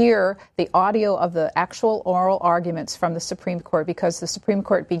can hear the audio of the actual oral arguments from the Supreme Court, because the Supreme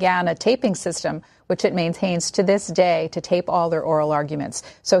Court began a taping system which it maintains to this day to tape all their oral arguments.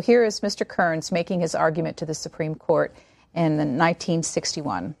 So here is Mr. Kearns making his argument to the Supreme Court in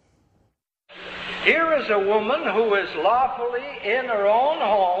 1961. Here is a woman who is lawfully in her own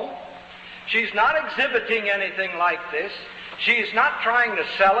home. She's not exhibiting anything like this. She's not trying to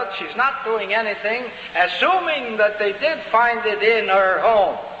sell it. She's not doing anything, assuming that they did find it in her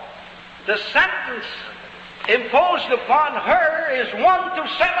home. The sentence imposed upon her is 1 to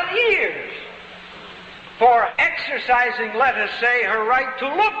 7 years for exercising, let us say, her right to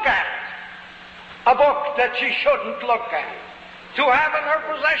look at a book that she shouldn't look at, to have in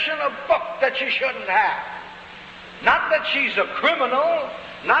her possession a book that she shouldn't have. Not that she's a criminal,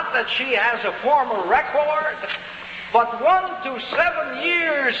 not that she has a formal record, but 1 to 7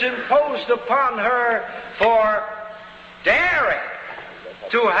 years imposed upon her for daring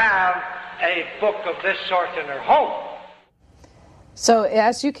to have a book of this sort in her home. So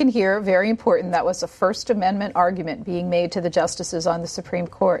as you can hear, very important, that was a First Amendment argument being made to the justices on the Supreme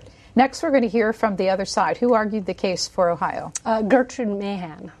Court. Next, we're going to hear from the other side. Who argued the case for Ohio? Gertrude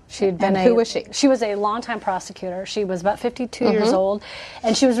Mahan. Who was she? She was a longtime prosecutor. She was about 52 years old,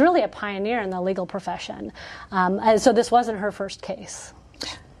 and she was really a pioneer in the legal profession. And so this wasn't her first case.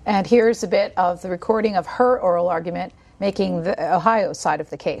 And here's a bit of the recording of her oral argument making the Ohio side of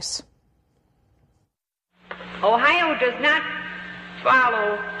the case. Ohio does not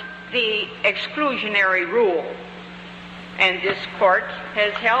follow the exclusionary rule. And this court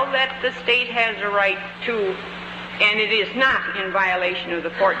has held that the state has a right to, and it is not in violation of the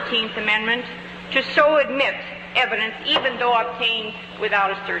 14th Amendment, to so admit evidence even though obtained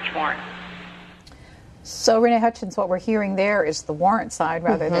without a search warrant. So, Renee Hutchins, what we're hearing there is the warrant side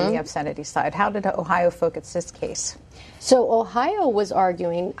rather than the obscenity side. How did Ohio focus this case? So Ohio was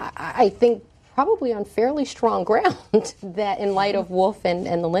arguing, I think, probably on fairly strong ground that in light of Wolf and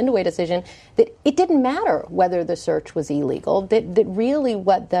the Lindaway decision, that it didn't matter whether the search was illegal, that really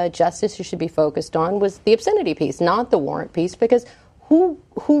what the justices should be focused on was the obscenity piece, not the warrant piece, because who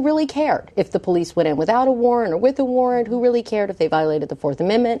really cared if the police went in without a warrant or with a warrant? Who really cared if they violated the Fourth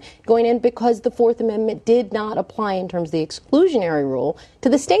Amendment going in? Because the Fourth Amendment did not apply in terms of the exclusionary rule to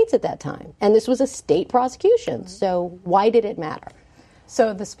the states at that time. And this was a state prosecution. So why did it matter?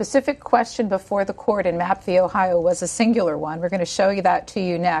 So the specific question before the court in Mapp v. Ohio was a singular one. We're going to show you that to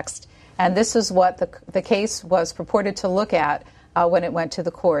you next. And this is what the case was purported to look at when it went to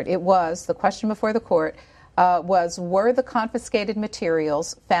the court. It was, the question before the court was, were the confiscated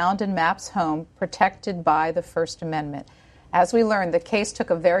materials found in Mapp's home protected by the First Amendment? As we learned, the case took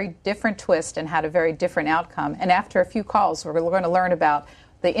a very different twist and had a very different outcome. And after a few calls, we're going to learn about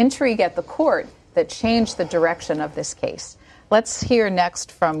the intrigue at the court that changed the direction of this case. Let's hear next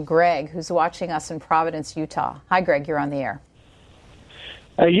from Greg, who's watching us in Providence, Utah. Hi, Greg. You're on the air.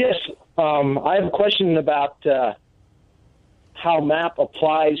 Yes. I have a question about how Mapp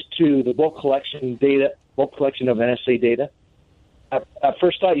applies to the bulk collection of NSA data. At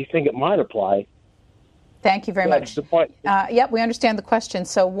first thought, you think it might apply, Thank you very much. Yep, we understand the question.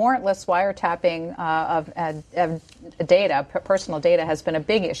 So warrantless wiretapping of data, personal data, has been a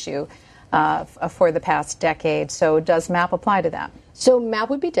big issue for the past decade. So does MAP apply to that? So MAP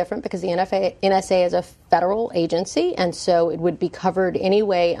would be different because the NSA is a federal agency, and so it would be covered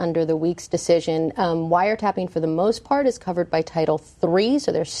anyway under the Weeks decision. Wiretapping, for the most part, is covered by Title III,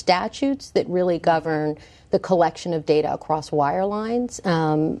 so there's statutes that really govern the collection of data across wire lines.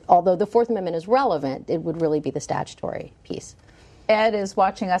 Although the Fourth Amendment is relevant, it would really be the statutory piece. Ed is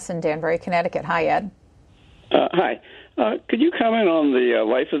watching us in Danbury, Connecticut. Hi, Ed. Hi. Could you comment on the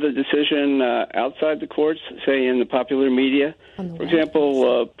life of the decision outside the courts, say in the popular media? For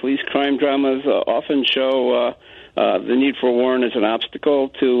example, police crime dramas often show the need for a warrant as an obstacle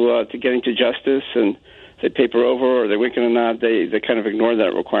to getting to justice, and they paper over or they wink and a nod. They kind of ignore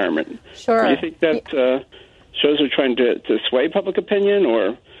that requirement. Sure. Do you think that shows are trying to sway public opinion, or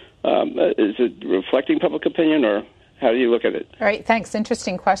is it reflecting public opinion, or how do you look at it? All right, thanks.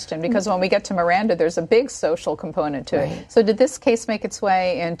 Interesting question, because when we get to Miranda, there's a big social component to it. So did this case make its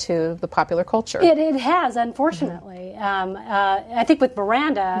way into the popular culture? It has, unfortunately. I think with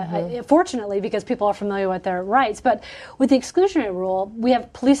Miranda, fortunately, because people are familiar with their rights, but with the exclusionary rule, we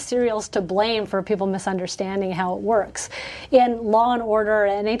have police serials to blame for people misunderstanding how it works. In Law and Order,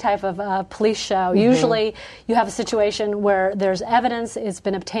 any type of police show, usually you have a situation where there's evidence, it's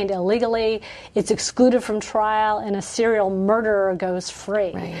been obtained illegally, it's excluded from trial, and a serial murderer goes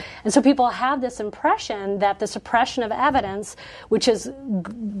free. And so people have this impression that the suppression of evidence, which has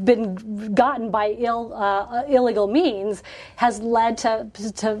been gotten by illegal means, has led to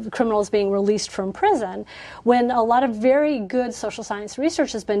criminals being released from prison, when a lot of very good social science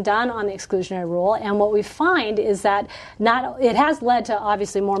research has been done on the exclusionary rule. And what we find is that it has led to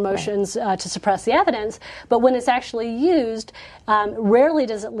obviously more motions to suppress the evidence, but when it's actually used, rarely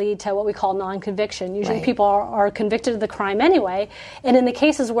does it lead to what we call non-conviction. Usually people are convicted of the crime anyway, and in the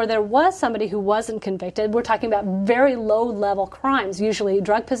cases where there was somebody who wasn't convicted, we're talking about very low-level crimes, usually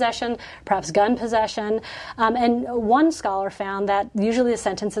drug possession, perhaps gun possession, and one scholar found that usually the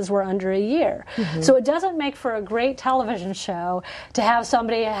sentences were under a year. So it doesn't make for a great television show to have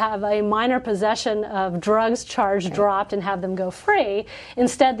somebody have a minor possession of drugs charge dropped and have them go free.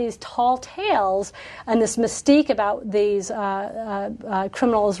 Instead, these tall tales and this mystique about these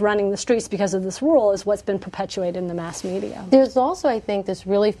criminals running the streets because of this rule is what's been perpetuated in the mass media. There's also, I think, this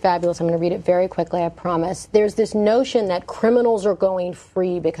really fabulous, I'm going to read it very quickly, I promise. There's this notion that criminals are going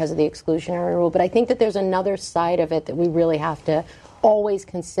free because of the exclusionary rule, but I think that there's another side of it that we really have to always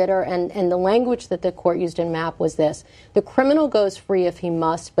consider, and the language that the court used in MAP was this: the criminal goes free if he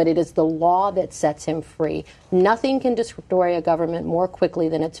must, but it is the law that sets him free. Nothing can destroy a government more quickly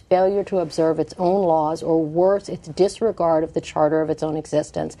than its failure to observe its own laws, or worse, its disregard of the charter of its own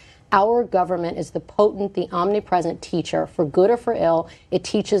existence. Our government is the potent, the omnipresent teacher. For good or for ill, it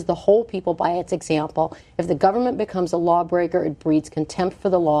teaches the whole people by its example. If the government becomes a lawbreaker, it breeds contempt for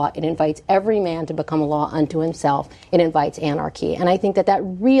the law. It invites every man to become a law unto himself. It invites anarchy. And I think that that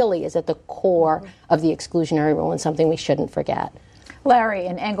really is at the core of the exclusionary rule and something we shouldn't forget. Larry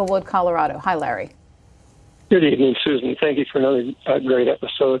in Englewood, Colorado. Hi, Larry. Good evening, Susan. Thank you for another great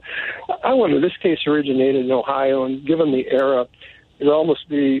episode. I wonder, this case originated in Ohio, and given the era, it would almost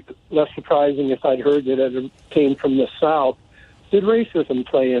be less surprising if I'd heard that it came from the South. Did racism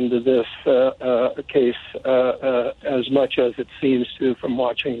play into this case as much as it seems to from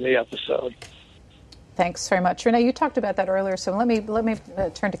watching the episode? Thanks very much. Renee, you talked about that earlier, so let me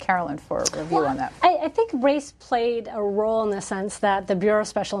turn to Carolyn for a review on that. I think race played a role in the sense that the Bureau of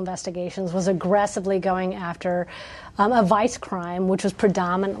Special Investigations was aggressively going after a vice crime, which was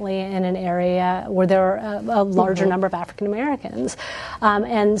predominantly in an area where there were a larger number of African Americans.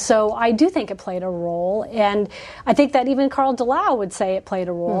 And so I do think it played a role. And I think that even Carl Delau would say it played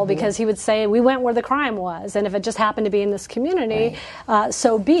a role because he would say, we went where the crime was. And if it just happened to be in this community,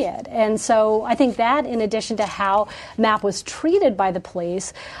 so be it. And so I think that, in addition to how MAP was treated by the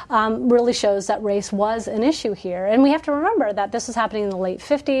police, really shows that race was an issue here. And we have to remember that this was happening in the late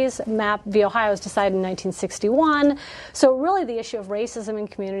 50s. MAP v. Ohio was decided in 1961. So really the issue of racism in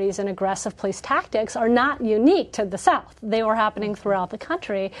communities and aggressive police tactics are not unique to the South. They were happening throughout the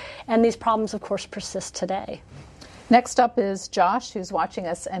country, and these problems, of course, persist today. Next up is Josh, who's watching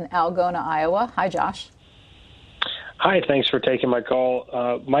us in Algona, Iowa. Hi, Josh. Hi, thanks for taking my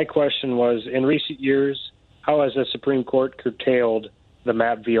call. My question was, in recent years, how has the Supreme Court curtailed the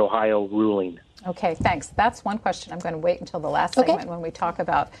MAP v. Ohio ruling? Okay, thanks. That's one question. I'm going to wait until the last segment when we talk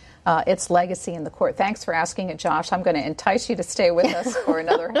about its legacy in the court. Thanks for asking it, Josh. I'm going to entice you to stay with us for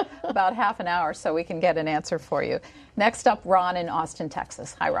another about half an hour so we can get an answer for you. Next up, Ron in Austin,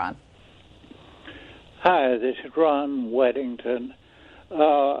 Texas. Hi, Ron. Hi, this is Ron Weddington. I'm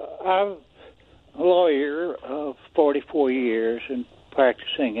a lawyer of 44 years and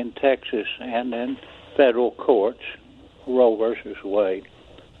practicing in Texas and in federal courts, Roe versus Wade,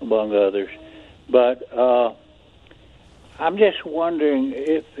 among others. But I'm just wondering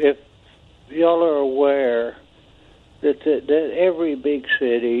if y'all are aware that every big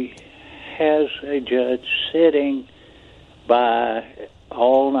city has a judge sitting by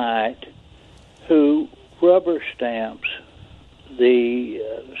all night who rubber stamps the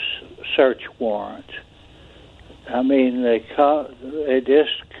search warrants. I mean, they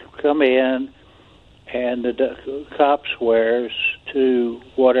just come in and the cop swears to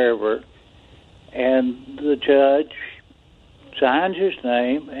whatever, and the judge signs his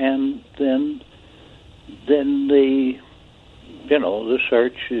name, and then the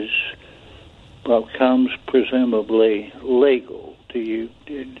search becomes presumably legal. Are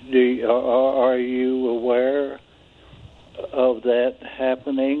you aware of that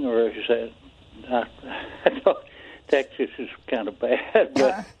happening, or is that? I thought Texas is kind of bad,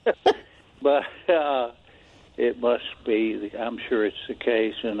 but it must be. I'm sure it's the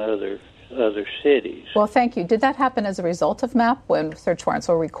case in other cities. Well, thank you. Did that happen as a result of MAP when search warrants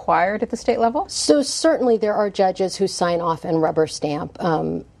were required at the state level? So certainly there are judges who sign off and rubber stamp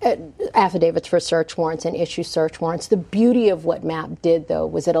affidavits for search warrants and issue search warrants. The beauty of what MAP did, though,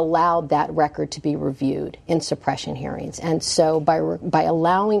 was it allowed that record to be reviewed in suppression hearings. And so by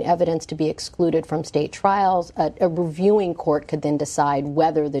allowing evidence to be excluded from state trials, a reviewing court could then decide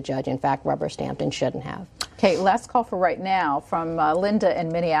whether the judge, in fact, rubber stamped and shouldn't have. Okay, last call for right now from Linda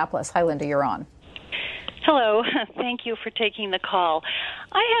in Minneapolis. Hi, Linda, you're on. Hello. Thank you for taking the call.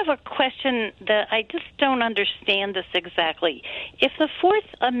 I have a question that I just don't understand this exactly. If the Fourth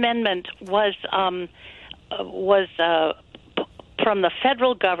Amendment was from the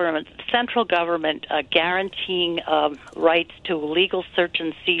federal government, central government, guaranteeing rights to legal search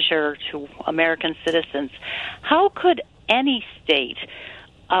and seizure to American citizens, how could any state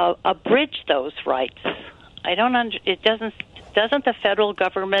abridge those rights? I don't. It doesn't. Doesn't the federal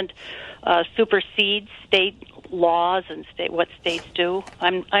government supersede state laws and what states do?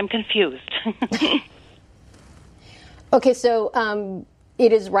 I'm confused. Okay, so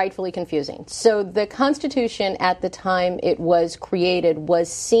it is rightfully confusing. So the Constitution at the time it was created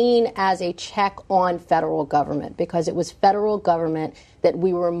was seen as a check on federal government because it was federal government that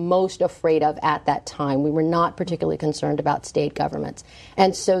we were most afraid of at that time. We were not particularly concerned about state governments.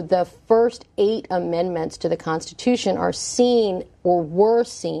 And so the first 8 amendments to the Constitution are seen or were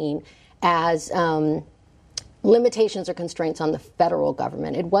seen as limitations or constraints on the federal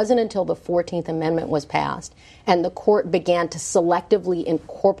government. It wasn't until the 14th Amendment was passed and the court began to selectively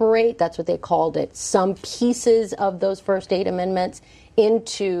incorporate, that's what they called it, some pieces of those first 8 amendments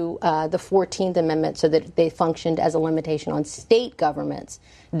into the 14th Amendment so that they functioned as a limitation on state governments,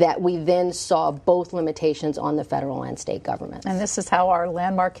 that we then saw both limitations on the federal and state governments. And this is how our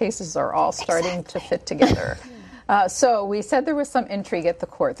landmark cases are all starting to fit together. So we said there was some intrigue at the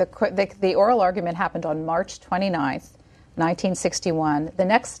court. The oral argument happened on March 29th, 1961. The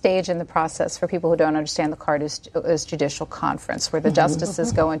next stage in the process, for people who don't understand the card, is judicial conference, where the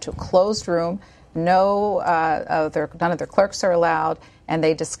justices go into a closed room. None of their clerks are allowed, and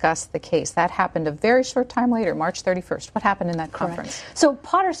they discuss the case. That happened a very short time later, March 31st. What happened in that conference? Correct. So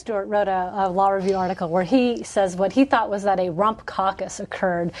Potter Stewart wrote a Law Review article where he says what he thought was that a rump caucus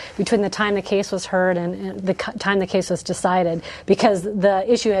occurred between the time the case was heard and the time the case was decided, because the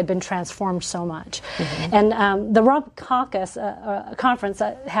issue had been transformed so much. Mm-hmm. And the rump caucus conference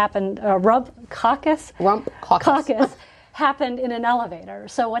happened, rump caucus happened in an elevator.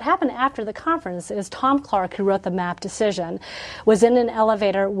 So what happened after the conference is Tom Clark, who wrote the MAP decision, was in an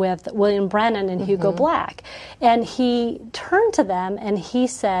elevator with William Brennan and Hugo Black. And he turned to them and he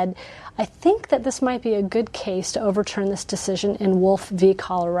said, I think that this might be a good case to overturn this decision in Wolf v.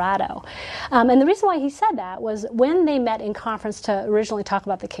 Colorado. And the reason why he said that was when they met in conference to originally talk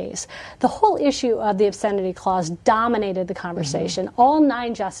about the case, the whole issue of the obscenity clause dominated the conversation. All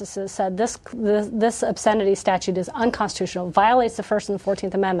 9 justices said this obscenity statute is unconstitutional, violates the First and the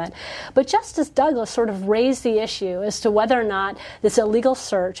 14th Amendment. But Justice Douglas sort of raised the issue as to whether or not this illegal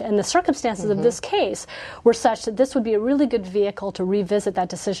search and the circumstances of this case were such that this would be a really good vehicle to revisit that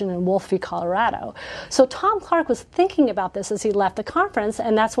decision in Wolf v. Colorado. So Tom Clark was thinking about this as he left the conference,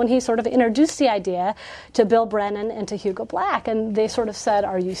 and that's when he sort of introduced the idea to Bill Brennan and to Hugo Black. And they sort of said,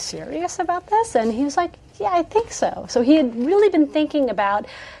 are you serious about this? And he was like, Yeah, I think so. So he had really been thinking about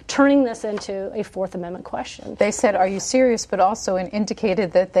turning this into a Fourth Amendment question. They said, are you serious? But also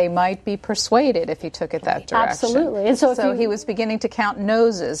indicated that they might be persuaded if he took it that direction. Absolutely. And so he was beginning to count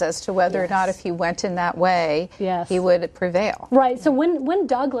noses as to whether or not if he went in that way, he would prevail. Right. So when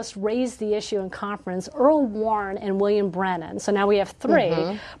Douglas raised the issue in conference, Earl Warren and William Brennan, so now we have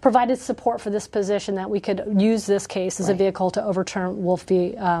three, provided support for this position that we could use this case as a vehicle to overturn Wolf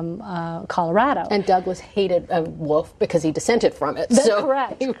v. Colorado. And Douglas hated Wolf because he dissented from it. That's so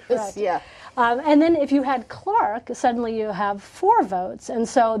correct. Correct. Yeah. And then if you had Clark, suddenly you have 4 votes. And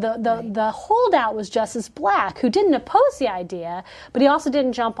so the holdout was Justice Black, who didn't oppose the idea, but he also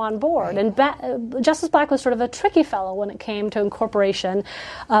didn't jump on board. And Justice Black was sort of a tricky fellow when it came to incorporation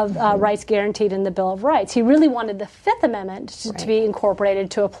of rights guaranteed in the Bill of Rights. He really wanted the Fifth Amendment to be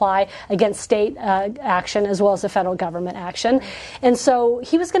incorporated to apply against state action as well as the federal government action. And so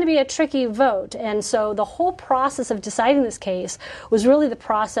he was going to be a tricky vote. And so the whole process of deciding this case was really the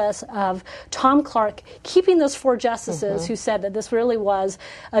process of Tom Clark keeping those 4 justices who said that this really was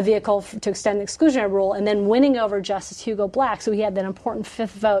a vehicle to extend the exclusionary rule, and then winning over Justice Hugo Black, so he had that important 5th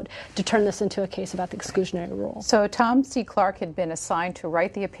vote to turn this into a case about the exclusionary rule. So Tom C. Clark had been assigned to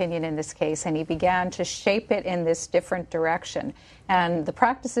write the opinion in this case, and he began to shape it in this different direction. And the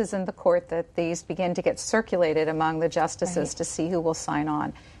practice is in the court that these begin to get circulated among the justices to see who will sign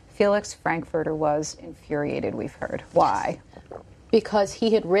on. Felix Frankfurter was infuriated, we've heard. Why? Because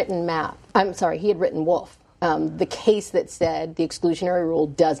he had written he had written Wolf, the case that said the exclusionary rule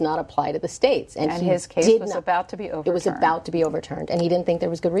does not apply to the states. And his case was about to be overturned. It was about to be overturned, and he didn't think there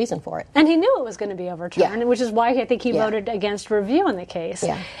was good reason for it. And he knew it was going to be overturned, which is why I think he voted against review in the case.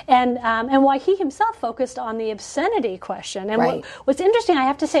 And why he himself focused on the obscenity question. And what's interesting, I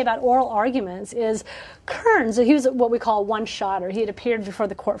have to say, about oral arguments is Kearns, he was what we call a one-shotter. He had appeared before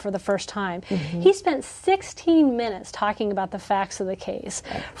the court for the first time. He spent 16 minutes talking about the facts of the case.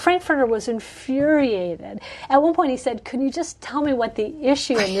 Frankfurter was infuriated. At one point he said, "Can you just tell me what the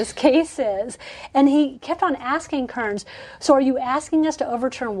issue in this case is?" And he kept on asking Kearns, "So are you asking us to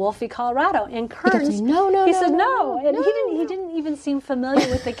overturn Wolf v. Colorado?" And Kearns, he said no. And he didn't even seem familiar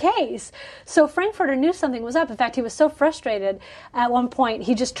with the case. So Frankfurter knew something was up. In fact, he was so frustrated at one point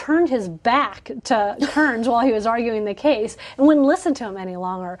he just turned his back to Kearns while he was arguing the case and wouldn't listen to him any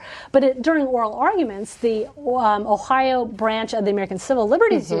longer. But during oral arguments, the Ohio branch of the American Civil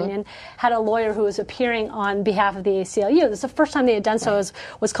Liberties Union had a lawyer who was appearing on behalf of the ACLU. This is the first time they had done so as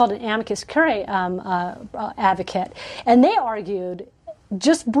what's called an amicus curiae advocate. And they argued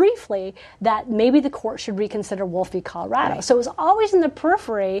just briefly that maybe the court should reconsider Wolf v. Colorado. So it was always in the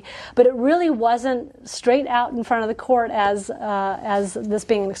periphery, but it really wasn't straight out in front of the court as this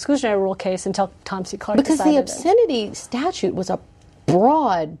being an exclusionary rule case until Tom C. Clark decided the obscenity statute was a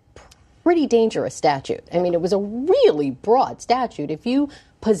broad, pretty dangerous statute. I mean, it was a really broad statute. If you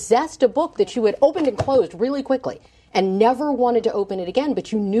possessed a book that you had opened and closed really quickly and never wanted to open it again,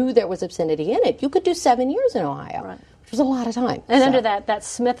 but you knew there was obscenity in it, you could do 7 years in Ohio. Which was a lot of time. And under that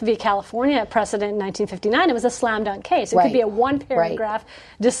Smith v. California precedent in 1959, it was a slam dunk case. It could be a one-paragraph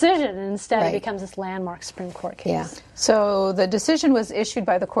decision, and instead it becomes this landmark Supreme Court case. So the decision was issued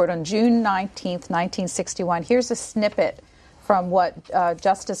by the court on June 19th, 1961. Here's a snippet from what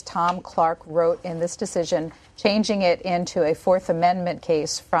Justice Tom Clark wrote in this decision, changing it into a Fourth Amendment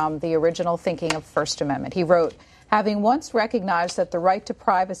case from the original thinking of First Amendment. He wrote, "Having once recognized that the right to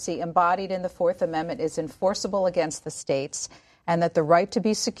privacy embodied in the Fourth Amendment is enforceable against the states, and that the right to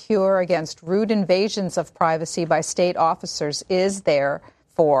be secure against rude invasions of privacy by state officers is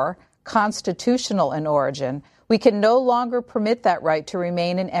therefore constitutional in origin, we can no longer permit that right to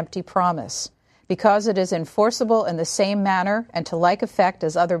remain an empty promise. Because it is enforceable in the same manner and to like effect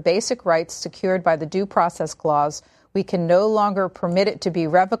as other basic rights secured by the Due Process Clause, we can no longer permit it to be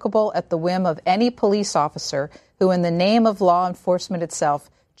revocable at the whim of any police officer who, in the name of law enforcement itself,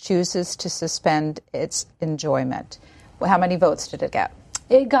 chooses to suspend its enjoyment." Well, how many votes did it get?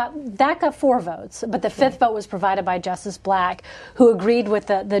 That got 4 votes, but the 5th vote was provided by Justice Black, who agreed with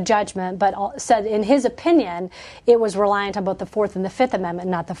the judgment, but said in his opinion it was reliant on both the Fourth and the Fifth Amendment,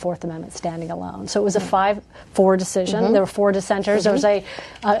 not the Fourth Amendment standing alone. So it was a 5-4 decision. There were 4 dissenters. There was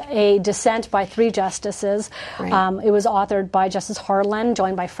a dissent by 3 justices. It was authored by Justice Harlan,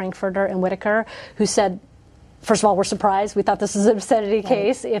 joined by Frankfurter and Whitaker, who said First of all, we're surprised. We thought this was an obscenity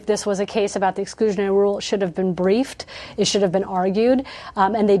case. If this was a case about the exclusionary rule, it should have been briefed. It should have been argued.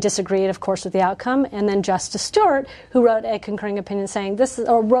 And they disagreed, of course, with the outcome. And then Justice Stewart, who wrote a concurring opinion saying this is,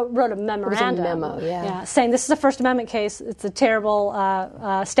 or wrote a memorandum. It was a memo, saying this is a First Amendment case. It's a terrible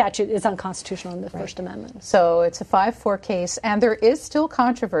statute. It's unconstitutional in the First Amendment. So it's a 5-4 case. And there is still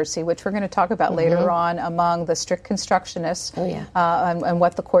controversy, which we're going to talk about later on, among the strict constructionists and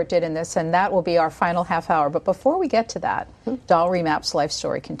what the court did in this. And that will be our final half hour. But before we get to that, Dollree Mapp's life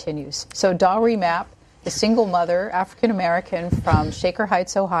story continues. So Dollree Mapp, the single mother, African-American from Shaker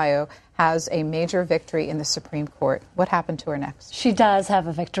Heights, Ohio, has a major victory in the Supreme Court. What happened to her next? She does have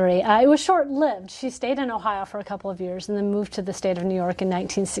a victory. It was short-lived. She stayed in Ohio for a couple of years and then moved to the state of New York in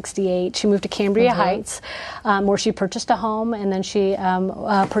 1968. She moved to Cambria Heights, where she purchased a home, and then she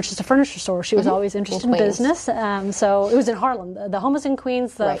purchased a furniture store. She was always interested in business. So it was in Harlem. The home was in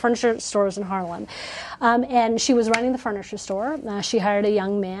Queens. The furniture store was in Harlem. And she was running the furniture store. She hired a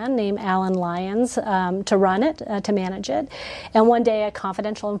young man named Alan Lyons to run it, to manage it. And one day a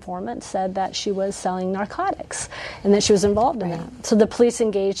confidential informant said that she was selling narcotics and that she was involved in that. So the police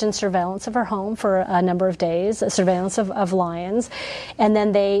engaged in surveillance of her home for a number of days, surveillance of Lyons. And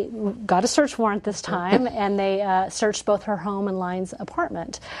then they got a search warrant this time, and they searched both her home and Lyons'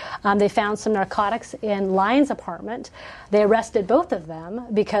 apartment. They found some narcotics in Lyons' apartment. They arrested both of them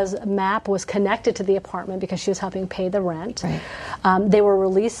because Mapp was connected to the apartment because she was helping pay the rent. They were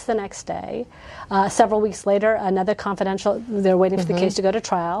released the next day. Several weeks later, another confidential, they're waiting for the case to go to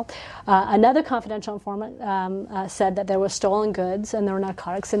trial. Another confidential informant said that there were stolen goods and there were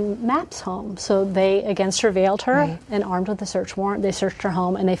narcotics in Mapp's home. So they, again, surveilled her and armed with a search warrant. They searched her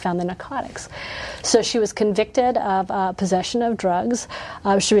home and they found the narcotics. So she was convicted of possession of drugs.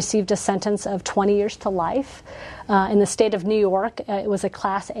 She received a sentence of 20 years to life. In the state of New York, it was a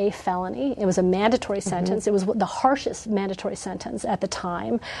Class A felony. It was a mandatory sentence. It was the harshest mandatory sentence at the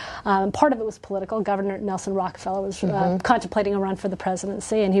time. Part of it was political. Governor Nelson Rockefeller was contemplating a run for the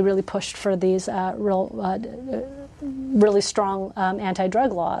presidency, and he really pushed for these really strong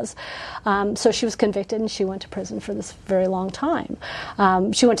anti-drug laws. So she was convicted, and she went to prison for this very long time.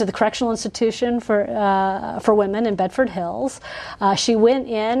 She went to the Correctional Institution for women in Bedford Hills. She went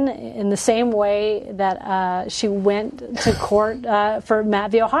in the same way that she went to court for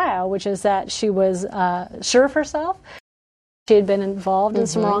Mapp v. Ohio, which is that she was sure of herself. She had been involved in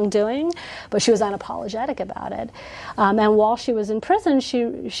some wrongdoing, but she was unapologetic about it. And while she was in prison,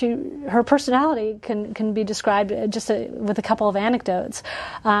 her personality can be described just with a couple of anecdotes.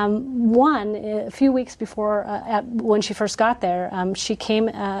 One, a few weeks before, when she first got there, she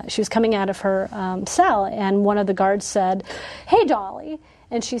was coming out of her cell, and one of the guards said, "Hey, Dolly."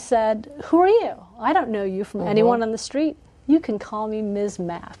 And she said, "Who are you? I don't know you from anyone on the street. You can call me Ms.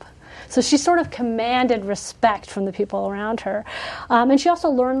 Mapp." So she sort of commanded respect from the people around her. And she also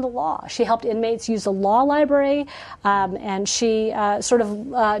learned the law. She helped inmates use the law library, and she sort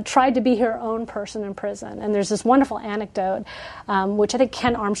of tried to be her own person in prison. And there's this wonderful anecdote, which I think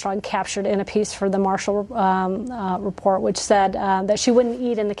Ken Armstrong captured in a piece for the Marshall Report, which said that she wouldn't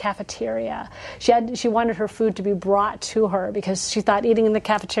eat in the cafeteria. She wanted her food to be brought to her because she thought eating in the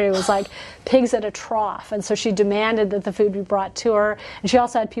cafeteria was like pigs at a trough. And so she demanded that the food be brought to her. And she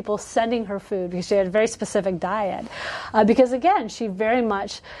also had people sending her food because she had a very specific diet. Because, again, she very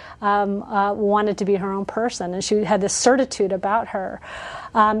much wanted to be her own person, and she had this certitude about her.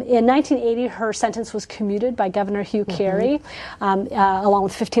 In 1980, her sentence was commuted by Governor Hugh Carey, along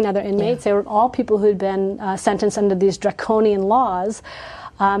with 15 other inmates. They were all people who had been sentenced under these draconian laws.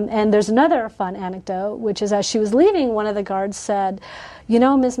 And there's another fun anecdote, which is as she was leaving, one of the guards said, "You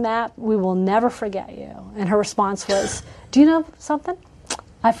know, Ms. Mapp, we will never forget you." And her response was, "Do you know something?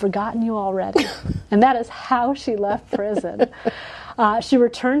 I've forgotten you already." And that is how she left prison. She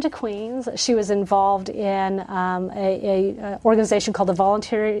returned to Queens. She was involved in a organization called the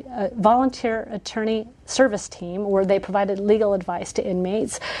Volunteer Attorney Service Team, where they provided legal advice to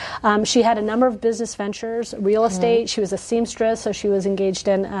inmates. She had a number of business ventures, real estate. She was a seamstress, so she was engaged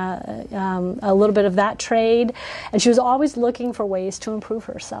in a little bit of that trade. And she was always looking for ways to improve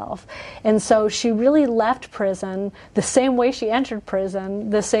herself. And so she really left prison the same way she entered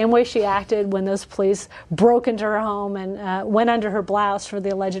prison, the same way she acted when those police broke into her home and went under her blouse for the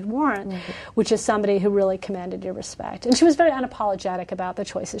alleged warrant, which is somebody who really commanded your respect. And she was very unapologetic about the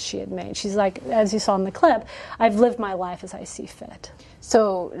choices she had made. She's like, as you saw in the clip, "I've lived my life as I see fit."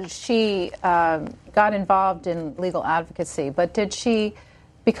 So she got involved in legal advocacy, but did she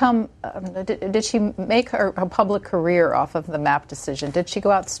become? Did she make her public career off of the Mapp decision? Did she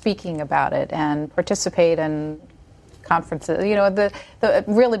go out speaking about it and participate in conferences,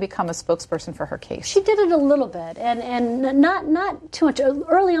 really become a spokesperson for her case? She did it a little bit, and not too much.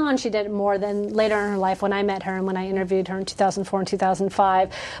 Early on, she did it more than later in her life when I met her and when I interviewed her in 2004 and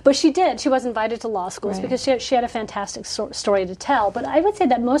 2005. But she did. She was invited to law schools because she had a fantastic story to tell. But I would say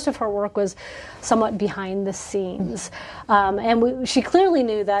that most of her work was somewhat behind the scenes. And she clearly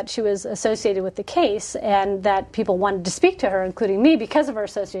knew that she was associated with the case and that people wanted to speak to her, including me, because of her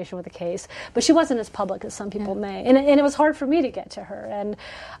association with the case. But she wasn't as public as some people may. And it was hard for me to get to her. And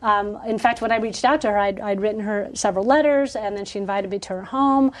in fact, when I reached out to her, I'd written her several letters, and then she invited me to her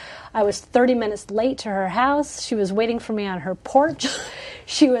home. I was 30 minutes late to her house. She was waiting for me on her porch.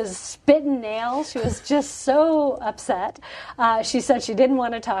 She was spitting nails. She was just so upset. She said she didn't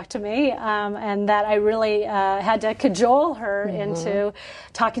want to talk to me, and that I really had to cajole her into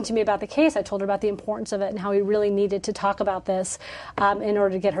talking to me about the case. I told her about the importance of it and how we really needed to talk about this in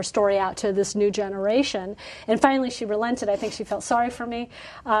order to get her story out to this new generation. And finally, she relented. I think she felt sorry for me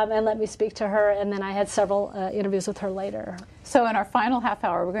and let me speak to her, and then I had several interviews with her later. So in our final half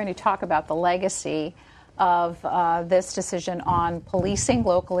hour, we're going to talk about the legacy of this decision on policing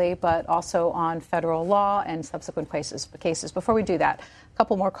locally, but also on federal law and subsequent cases. Before we do that, a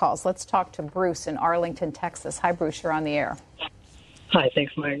couple more calls. Let's talk to Bruce in Arlington, Texas. Hi, Bruce. You're on the air. Hi.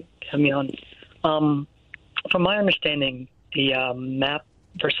 Thanks for having me on. From my understanding, the Mapp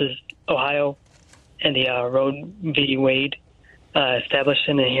versus Ohio and the Roe v. Wade established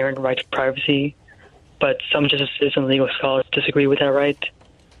an inherent right to privacy, but some justices and legal scholars disagree with that right.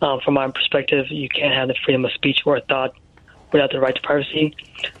 From my perspective, you can't have the freedom of speech or thought without the right to privacy.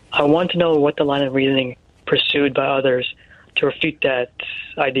 I want to know what the line of reasoning pursued by others to refute that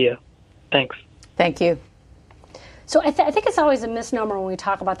idea. Thanks. Thank you. So I think it's always a misnomer when we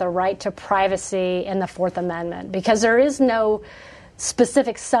talk about the right to privacy in the Fourth Amendment, because there is no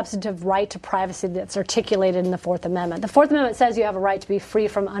specific substantive right to privacy that's articulated in the Fourth Amendment. The Fourth Amendment says you have a right to be free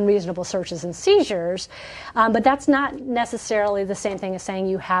from unreasonable searches and seizures, but that's not necessarily the same thing as saying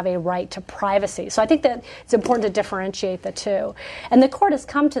you have a right to privacy. So I think that it's important to differentiate the two. And the court has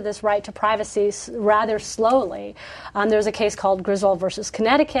come to this right to privacy rather slowly. There's a case called Griswold versus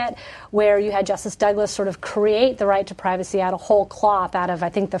Connecticut where you had Justice Douglas sort of create the right to privacy out of whole cloth out of, I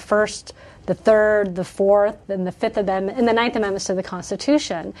think, the First, the Third, the Fourth, and the Fifth Amendment, and the Ninth Amendments to the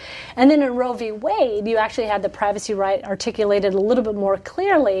Constitution. And then in Roe v. Wade, you actually had the privacy right articulated a little bit more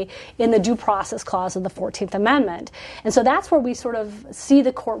clearly in the Due Process Clause of the 14th Amendment. And so that's where we sort of see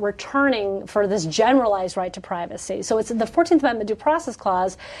the court returning for this generalized right to privacy. So it's the 14th Amendment Due Process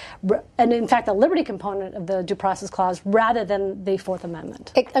Clause, and in fact the liberty component of the Due Process Clause, rather than the Fourth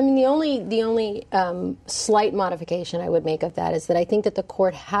Amendment. I mean, the only slight modification I would make of that is that I think that the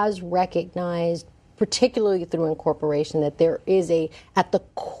court has recognized, particularly through incorporation, that there is at the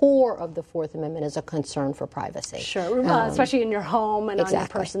core of the Fourth Amendment is a concern for privacy. Sure, especially in your home and on your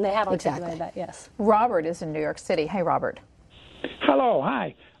person. They have articulated that, yes. Robert is in New York City. Hey, Robert. Hello,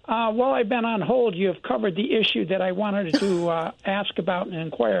 hi. While I've been on hold, you've covered the issue that I wanted to ask about and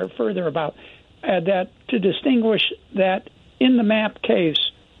inquire further about, that to distinguish that in the Mapp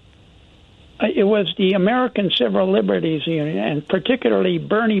case, it was the American Civil Liberties Union, and particularly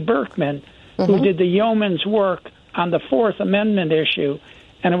Bernie Berkman, who did the yeoman's work on the Fourth Amendment issue,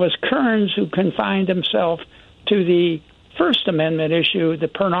 and it was Kearns who confined himself to the First Amendment issue, the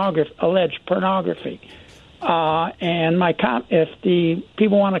alleged pornography. And if the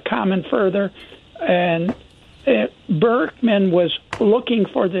people want to comment further, and Berkman was looking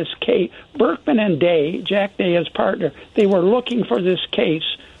for this case. Berkman and Day, Jack Day, his partner, they were looking for this case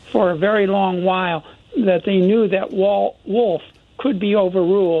for a very long while, that they knew that Wolf could be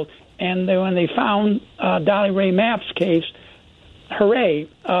overruled. And when they found Dolly Ray Mapp's case, hooray,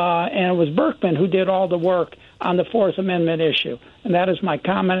 and it was Berkman who did all the work on the Fourth Amendment issue. And that is my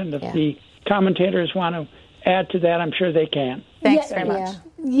comment. And if the commentators want to add to that, I'm sure they can. Thanks very much.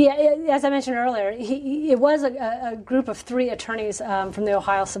 Yeah, as I mentioned earlier, it was a group of 3 attorneys from the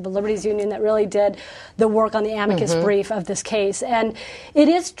Ohio Civil Liberties Union that really did the work on the amicus brief of this case. And it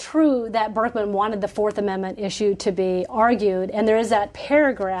is true that Berkman wanted the Fourth Amendment issue to be argued, and there is that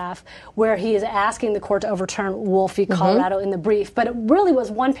paragraph where he is asking the court to overturn Wolf v. Colorado in the brief. But it really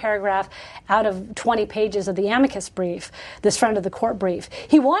was one paragraph out of 20 pages of the amicus brief, this friend of the court brief.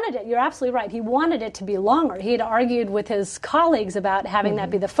 He wanted it, you're absolutely right, he wanted it to be longer. He had argued with his colleagues about having that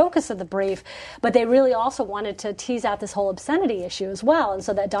be the focus of the brief, but they really also wanted to tease out this whole obscenity issue as well, and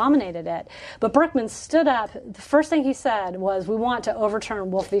so that dominated it. But Berkman stood up. The first thing he said was, we want to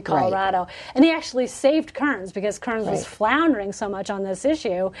overturn Wolf v. Colorado. And he actually saved Kearns, because Kearns was floundering so much on this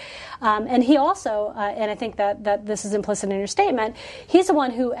issue. And he also, and I think that this is implicit in your statement, he's the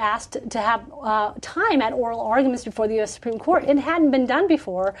one who asked to have time at oral arguments before the U.S. Supreme Court. It hadn't been done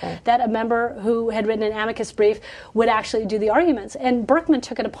before that a member who had written an amicus brief would actually do the arguments. And Berkman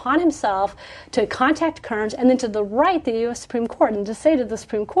took it upon himself to contact Kearns and then to write the U.S. Supreme Court and to say to the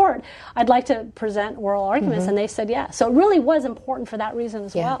Supreme Court, I'd like to present oral arguments. And they said yes. So it really was important for that reason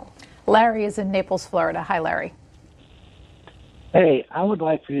as well. Larry is in Naples, Florida. Hi, Larry. Hey, I would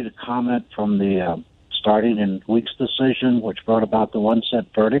like for you to comment from the starting in Weeks' decision, which brought about the 1-cent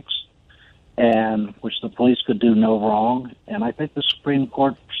verdicts, and which the police could do no wrong. And I think the Supreme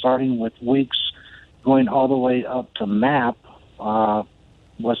Court, starting with Weeks, going all the way up to MAP,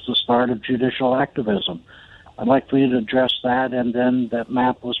 was the start of judicial activism. I'd like for you to address that, and then that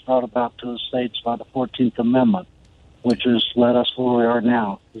MAP was brought about to the states by the 14th Amendment, which has led us where we are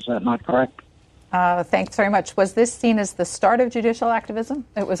now. Is that not correct? Thanks very much. Was this seen as the start of judicial activism?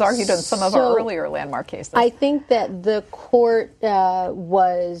 It was argued in some of our earlier landmark cases. I think that the court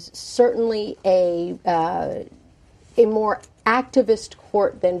was certainly a more activist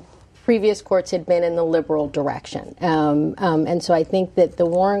court than previous courts had been in the liberal direction. And so I think that the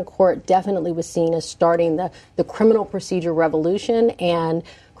Warren Court definitely was seen as starting the criminal procedure revolution and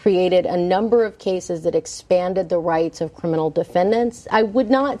created a number of cases that expanded the rights of criminal defendants. I would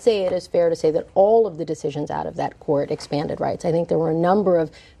not say it is fair to say that all of the decisions out of that court expanded rights. I think there were a number of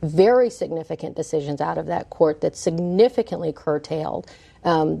very significant decisions out of that court that significantly curtailed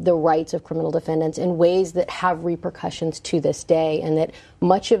the rights of criminal defendants in ways that have repercussions to this day, and that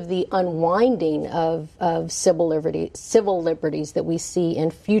much of the unwinding of civil liberties that we see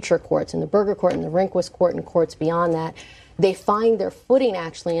in future courts, in the Burger Court, in the Rehnquist Court, and courts beyond that, they find their footing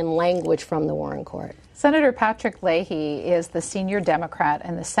actually in language from the Warren Court. Senator Patrick Leahy is the senior Democrat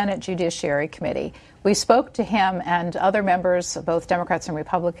in the Senate Judiciary Committee. We spoke to him and other members, both Democrats and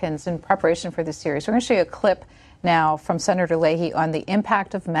Republicans, in preparation for this series. We're going to show you a clip now from Senator Leahy on the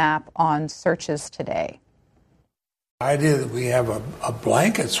impact of MAP on searches today. The idea that we have a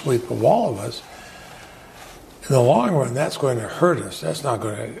blanket sweep of all of us, in the long run, that's going to hurt us. That's not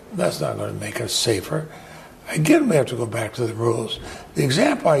going to make us safer. Again, we have to go back to the rules. The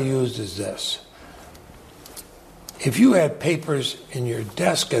example I used is this. If you had papers in your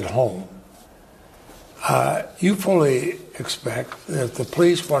desk at home, you fully expect that if the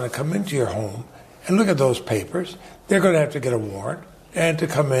police want to come into your home and look at those papers, they're going to have to get a warrant and to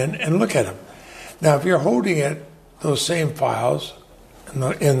come in and look at them. Now, if you're holding those same files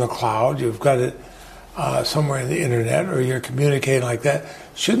in the cloud, you've got it somewhere in the internet, or you're communicating like that,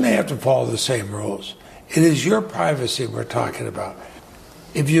 shouldn't they have to follow the same rules? It is your privacy we're talking about.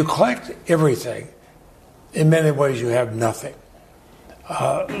 If you collect everything, in many ways you have nothing.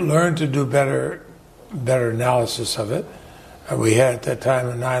 Learn to do better analysis of it. We had at that time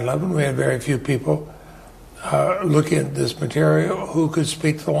in 9/11, we had very few people looking at this material who could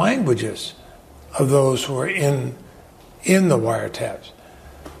speak the languages of those who were in the wiretaps.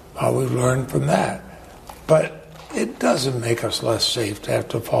 We've learned from that. But it doesn't make us less safe to have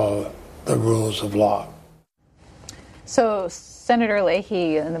to follow the rules of law. So, Senator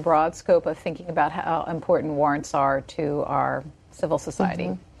Leahy, in the broad scope of thinking about how important warrants are to our civil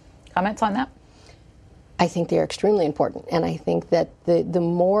society, comments on that? I think they're extremely important, and I think that the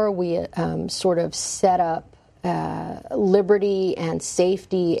more we sort of set up liberty and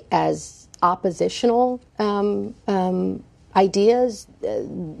safety as oppositional ideas,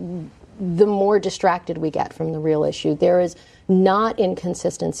 the more distracted we get from the real issue. There is not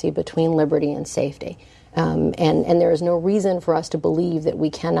inconsistency between liberty and safety. And there is no reason for us to believe that we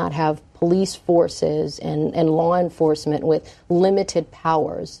cannot have police forces and law enforcement with limited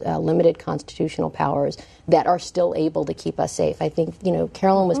powers, limited constitutional powers, that are still able to keep us safe. I think,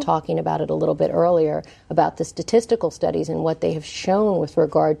 Carolyn was talking about it a little bit earlier, about the statistical studies and what they have shown with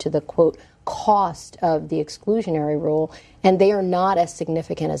regard to the, quote, cost of the exclusionary rule, and they are not as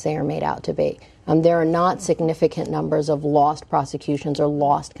significant as they are made out to be. There are not significant numbers of lost prosecutions or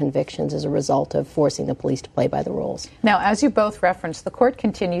lost convictions as a result of forcing the police to play by the rules. Now, as you both referenced, the court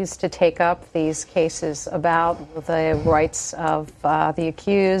continues to take up these cases about the rights of the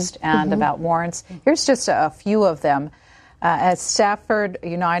accused and about warrants. Here's just a few of them. At Stafford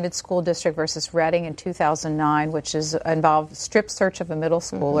United School District versus Reading in 2009, which involved strip search of a middle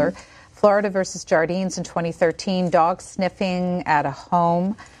schooler. Florida versus Jardines in 2013, dog sniffing at a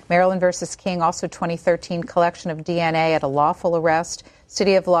home. Maryland versus King, also 2013, collection of DNA at a lawful arrest.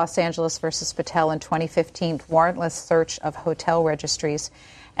 City of Los Angeles versus Patel in 2015, warrantless search of hotel registries.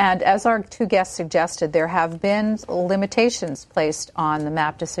 And as our two guests suggested, there have been limitations placed on the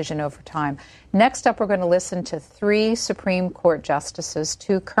MAP decision over time. Next up, we're going to listen to 3 Supreme Court justices,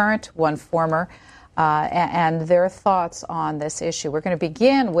 2 current, 1 former, and their thoughts on this issue. We're going to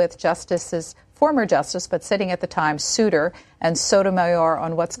begin with former Justice, but sitting at the time, Souter and Sotomayor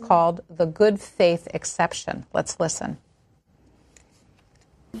on what's called the good faith exception. Let's listen.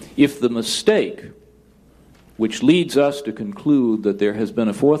 If the mistake, which leads us to conclude that there has been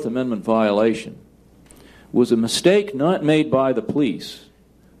a Fourth Amendment violation, was a mistake not made by the police,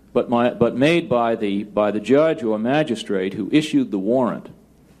 but made by the judge or magistrate who issued the warrant,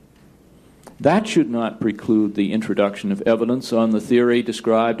 that should not preclude the introduction of evidence on the theory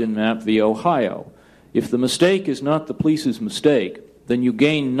described in Mapp v. Ohio. If the mistake is not the police's mistake, then you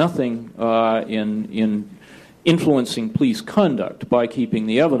gain nothing in influencing police conduct by keeping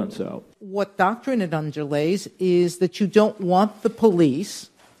the evidence out. What doctrine it underlays is that you don't want the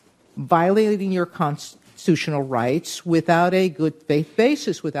police violating your constitutional rights without a good faith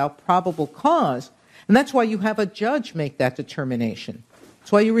basis, without probable cause. And that's why you have a judge make that determination.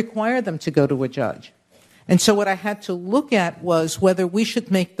 That's why you require them to go to a judge. And so what I had to look at was whether we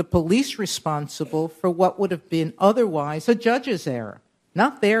should make the police responsible for what would have been otherwise a judge's error,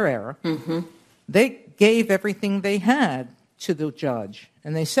 not their error. Mm-hmm. They gave everything they had to the judge.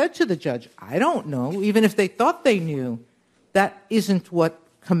 And they said to the judge, I don't know, even if they thought they knew, that isn't what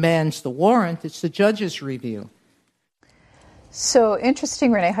commands the warrant. It's the judge's review. So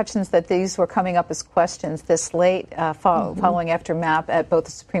interesting, Renee Hutchins, that these were coming up as questions this late, following after MAP at both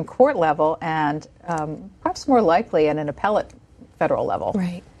the Supreme Court level and perhaps more likely at an appellate federal level.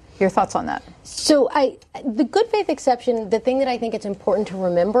 Right. Your thoughts on that? So the good faith exception, the thing that I think it's important to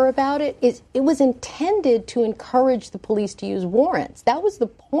remember about it is it was intended to encourage the police to use warrants. That was the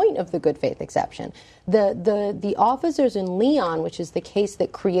point of the good faith exception. The officers in Leon, which is the case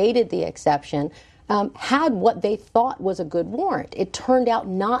that created the exception, had what they thought was a good warrant. It turned out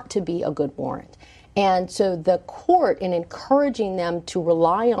not to be a good warrant. And so the court, in encouraging them to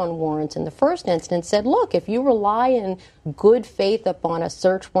rely on warrants in the first instance, said, look, if you rely in good faith upon a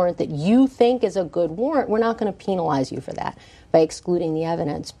search warrant that you think is a good warrant, we're not going to penalize you for that by excluding the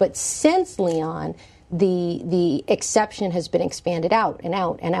evidence. But since Leon, the exception has been expanded out and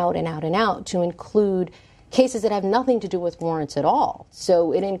out and out and out and out to include cases that have nothing to do with warrants at all.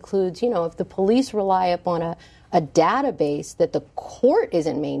 So it includes, if the police rely upon a database that the court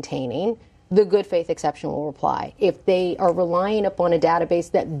isn't maintaining, the good faith exception will apply. If they are relying upon a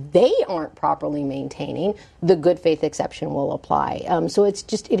database that they aren't properly maintaining, the good faith exception will apply. So it's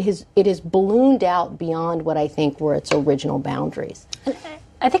just, it has ballooned out beyond what I think were its original boundaries.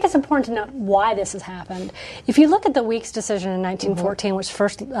 I think it's important to note why this has happened. If you look at the Weeks decision in 1914, which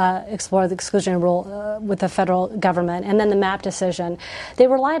first explored the exclusionary rule with the federal government, and then the MAP decision, they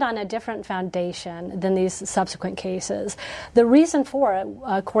relied on a different foundation than these subsequent cases. The reason for it,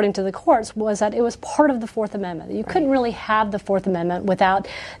 according to the courts, was that it was part of the Fourth Amendment. You couldn't really have the Fourth Amendment without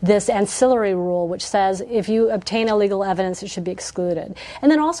this ancillary rule, which says if you obtain illegal evidence, it should be excluded.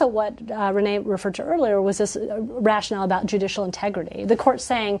 And then also what Renee referred to earlier was this rationale about judicial integrity. The court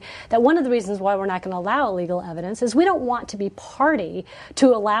saying that one of the reasons why we're not going to allow illegal evidence is we don't want to be party to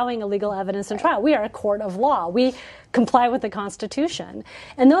allowing illegal evidence in trial. We are a court of law. We comply with the Constitution.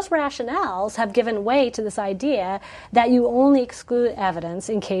 And those rationales have given way to this idea that you only exclude evidence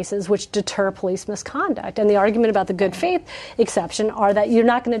in cases which deter police misconduct. And the argument about the good faith exception are that you're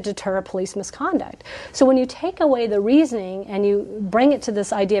not going to deter police misconduct. So when you take away the reasoning and you bring it to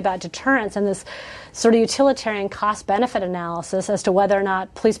this idea about deterrence and this sort of utilitarian cost-benefit analysis as to whether or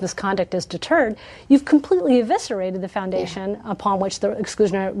not police misconduct is deterred, you've completely eviscerated the foundation upon which the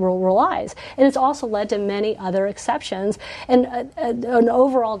exclusionary rule relies. And it's also led to many other exceptions and an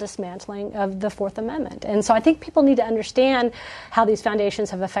overall dismantling of the Fourth Amendment. And so I think people need to understand how these foundations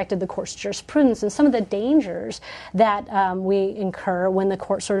have affected the court's jurisprudence and some of the dangers that we incur when the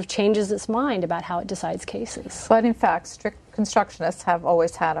court sort of changes its mind about how it decides cases. But in fact, strict constructionists have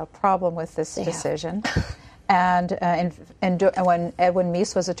always had a problem with this decision. And when Edwin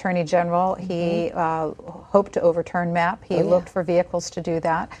Meese was Attorney General, he hoped to overturn MAP. He looked for vehicles to do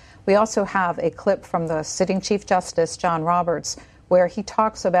that. We also have a clip from the sitting Chief Justice, John Roberts, where he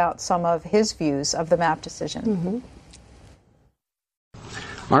talks about some of his views of the MAP decision.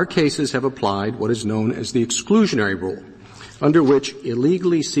 Our cases have applied what is known as the exclusionary rule, under which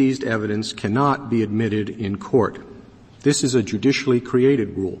illegally seized evidence cannot be admitted in court. This is a judicially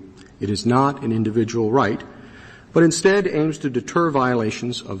created rule. It is not an individual right, but instead aims to deter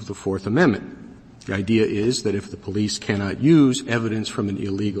violations of the Fourth Amendment. The idea is that if the police cannot use evidence from an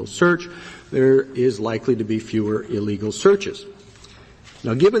illegal search, there is likely to be fewer illegal searches.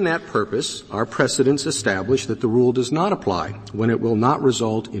 Now, given that purpose, our precedents establish that the rule does not apply when it will not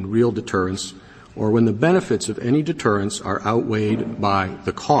result in real deterrence or when the benefits of any deterrence are outweighed by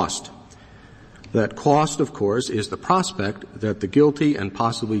the cost. That cost, of course, is the prospect that the guilty and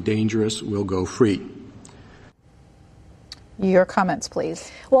possibly dangerous will go free. Your comments,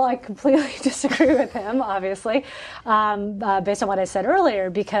 please. Well, I completely disagree with him, obviously, based on what I said earlier,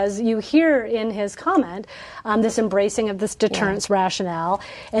 because you hear in his comment this embracing of this deterrence rationale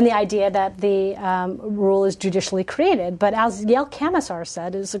and the idea that the rule is judicially created. But as Yael Kamisar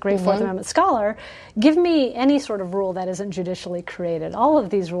said, who's a great Fourth Amendment scholar, give me any sort of rule that isn't judicially created. All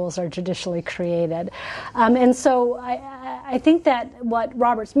of these rules are judicially created. And so I think that what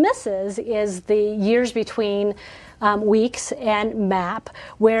Roberts misses is the years between Weeks and MAP,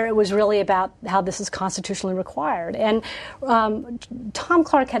 where it was really about how this is constitutionally required. And Tom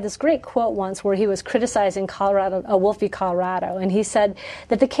Clark had this great quote once where he was criticizing Wolf v. Colorado, and he said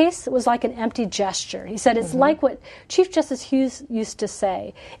that the case was like an empty gesture. He said it's like what Chief Justice Hughes used to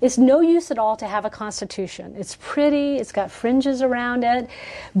say. It's no use at all to have a constitution. It's pretty, it's got fringes around it,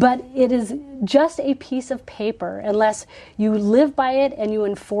 but it is just a piece of paper unless you live by it and you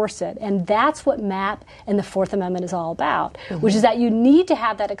enforce it. And that's what MAP and the Fourth Amendment is all about, which is that you need to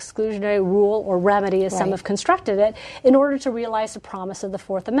have that exclusionary rule or remedy, as some have constructed it, in order to realize the promise of the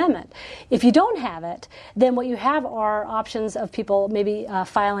Fourth Amendment. If you don't have it, then what you have are options of people maybe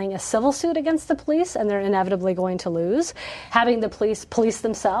filing a civil suit against the police, and they're inevitably going to lose, having the police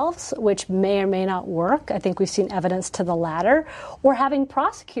themselves, which may or may not work. I think we've seen evidence to the latter, or having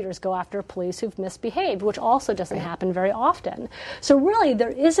prosecutors go after police who've misbehaved, which also doesn't happen very often. So really,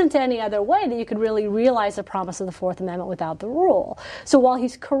 there isn't any other way that you could really realize the promise of the Fourth Amendment without the rule. So while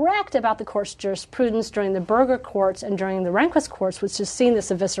he's correct about the court's jurisprudence during the Berger courts and during the Rehnquist courts, which has seen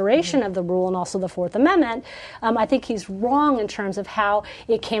this evisceration of the rule and also the Fourth Amendment, I think he's wrong in terms of how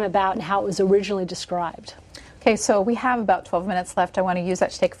it came about and how it was originally described. Okay, so we have about 12 minutes left. I want to use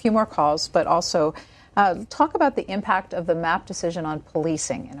that to take a few more calls, but also talk about the impact of the MAP decision on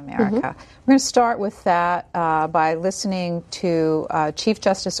policing in America. We're going to start with that by listening to Chief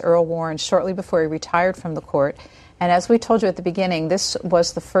Justice Earl Warren shortly before he retired from the court. And as we told you at the beginning, this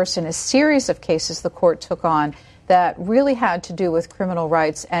was the first in a series of cases the court took on that really had to do with criminal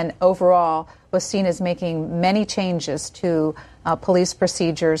rights and overall was seen as making many changes to police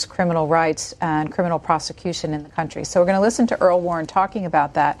procedures, criminal rights, and criminal prosecution in the country. So we're going to listen to Earl Warren talking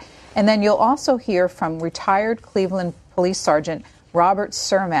about that. And then you'll also hear from retired Cleveland Police Sergeant Robert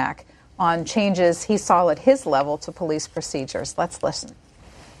Cermak on changes he saw at his level to police procedures. Let's listen.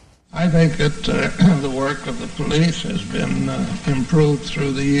 I think that the work of the police has been improved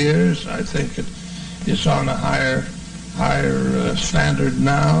through the years. I think it's on a higher standard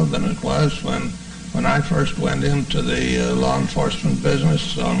now than it was when I first went into the law enforcement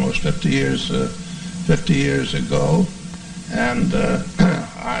business almost 50 years ago, and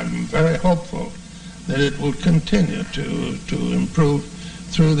I'm very hopeful that it will continue to improve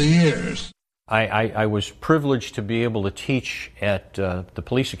through the years. I was privileged to be able to teach at the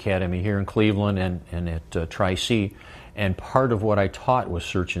police academy here in Cleveland and at Tri-C, and part of what I taught was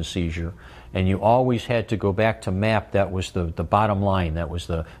search and seizure. And you always had to go back to MAP. That was the bottom line. That was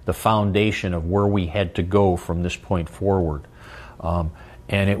the foundation of where we had to go from this point forward.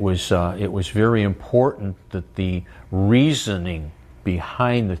 And it was very important that the reasoning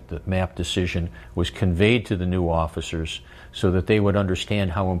behind the MAP decision was conveyed to the new officers so that they would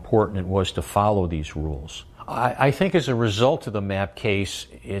understand how important it was to follow these rules. I think as a result of the MAP case,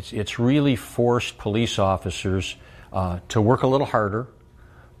 it's really forced police officers to work a little harder,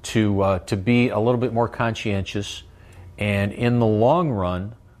 to be a little bit more conscientious, and in the long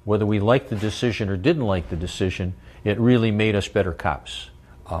run, whether we liked the decision or didn't like the decision, it really made us better cops.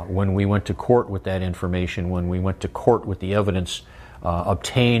 When we went to court with that information, when we went to court with the evidence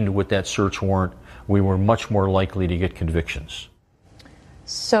obtained with that search warrant, we were much more likely to get convictions.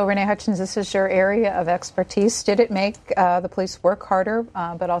 So, Renee Hutchins, this is your area of expertise. Did it make the police work harder,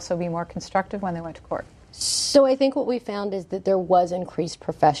 but also be more constructive when they went to court? So I think what we found is that there was increased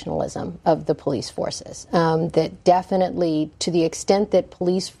professionalism of the police forces. That definitely, to the extent that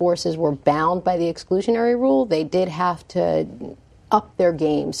police forces were bound by the exclusionary rule, they did have to up their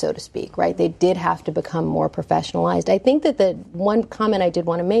game, so to speak, right? They did have to become more professionalized. I think that the one comment I did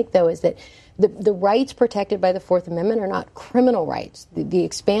want to make, though, is that the rights protected by the Fourth Amendment are not criminal rights. The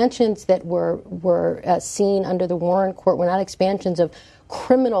expansions that were seen under the Warren Court were not expansions of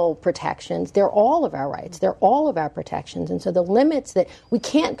criminal protections. They're all of our rights. They're all of our protections. And so the limits that we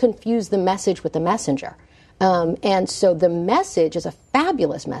can't confuse the message with the messenger. And so the message is a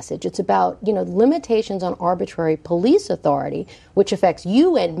fabulous message. It's about, limitations on arbitrary police authority, which affects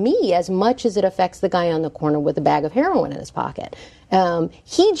you and me as much as it affects the guy on the corner with a bag of heroin in his pocket.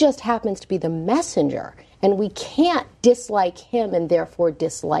 He just happens to be the messenger, and we can't dislike him and therefore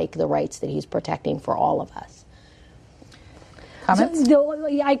dislike the rights that he's protecting for all of us. Comments?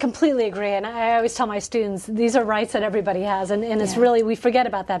 I completely agree, and I always tell my students these are rights that everybody has, and it's really, we forget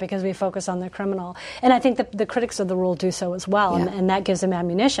about that because we focus on the criminal, and I think the critics of the rule do so as well, and that gives them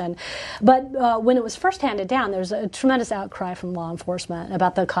ammunition. But when it was first handed down, there was a tremendous outcry from law enforcement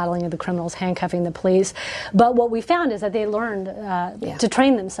about the coddling of the criminals, handcuffing the police, but what we found is that they learned to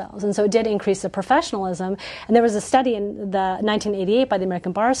train themselves, and so it did increase the professionalism, and there was a study in the 1988 by the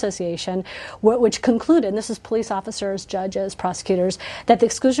American Bar Association which concluded, and this is police officers, judges, prosecutors, that the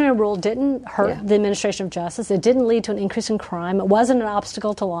exclusionary rule didn't hurt the administration of justice. It didn't lead to an increase in crime. It wasn't an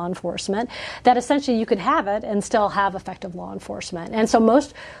obstacle to law enforcement. That essentially you could have it and still have effective law enforcement. And so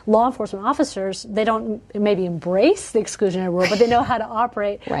most law enforcement officers, they don't maybe embrace the exclusionary rule, but they know how to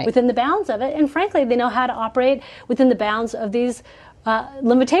operate within the bounds of it. And frankly, they know how to operate within the bounds of these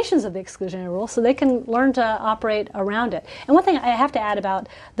limitations of the exclusionary rule, so they can learn to operate around it. And one thing I have to add about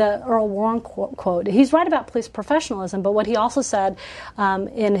the Earl Warren quote, he's right about police professionalism, but what he also said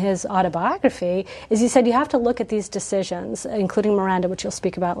in his autobiography is he said you have to look at these decisions, including Miranda, which you'll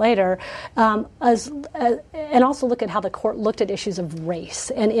speak about later, and also look at how the court looked at issues of race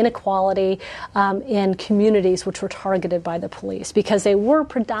and inequality in communities which were targeted by the police, because they were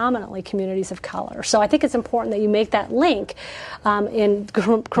predominantly communities of color. So I think it's important that you make that link in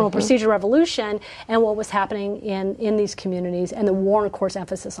criminal procedure revolution and what was happening in these communities and the Warren Court's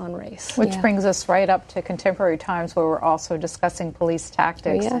emphasis on race. Which brings us right up to contemporary times where we're also discussing police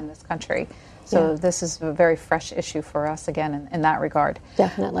tactics in this country. So this is a very fresh issue for us, again, in that regard.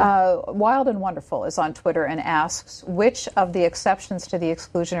 Definitely. Wild and Wonderful is on Twitter and asks, which of the exceptions to the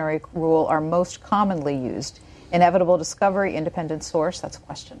exclusionary rule are most commonly used? Inevitable discovery, independent source? That's a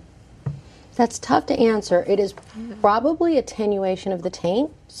question. That's tough to answer. It is probably attenuation of the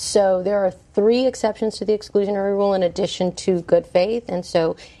taint. So there are 3 exceptions to the exclusionary rule in addition to good faith. And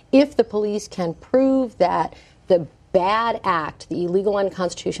so if the police can prove that the bad act, the illegal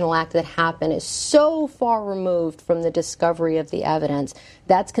unconstitutional act that happened is so far removed from the discovery of the evidence,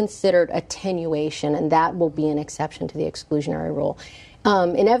 that's considered attenuation, and that will be an exception to the exclusionary rule.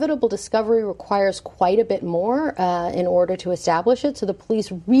 Inevitable discovery requires quite a bit more in order to establish it, so the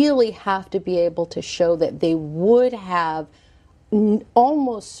police really have to be able to show that they would have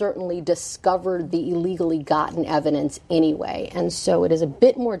almost certainly discovered the illegally gotten evidence anyway, and so it is a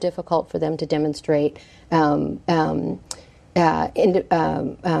bit more difficult for them to demonstrate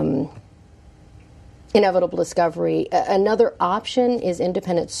inevitable discovery. Another option is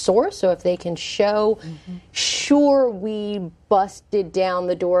independent source. So if they can show, sure, we busted down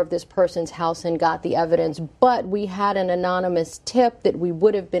the door of this person's house and got the evidence, but we had an anonymous tip that we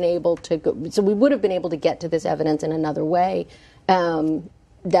would have been able to go, so we would have been able to get to this evidence in another way.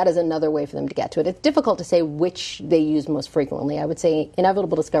 That is another way for them to get to it. It's difficult to say which they use most frequently. I would say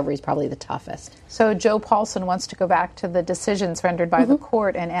inevitable discovery is probably the toughest. So Joe Paulson wants to go back to the decisions rendered by the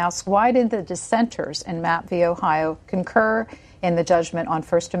court and ask, why did the dissenters in Mapp v. Ohio concur in the judgment on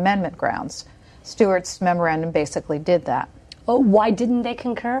First Amendment grounds? Stewart's memorandum basically did that. Oh, why didn't they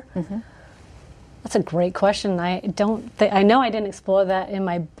concur? That's a great question. I know I didn't explore that in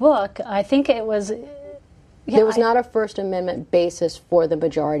my book. I think it was... There was not a First Amendment basis for the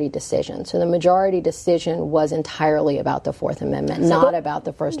majority decision. So the majority decision was entirely about the Fourth Amendment, not about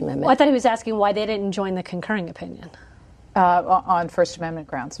the First Amendment. Well, I thought he was asking why they didn't join the concurring opinion. On First Amendment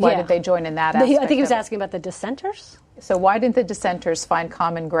grounds. Why did they join in that aspect? I think he was asking about the dissenters. So why didn't the dissenters find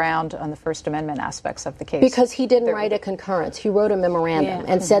common ground on the First Amendment aspects of the case? Because he didn't write a concurrence. He wrote a memorandum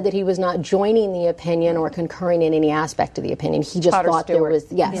and said that he was not joining the opinion or concurring in any aspect of the opinion. He just thought there was,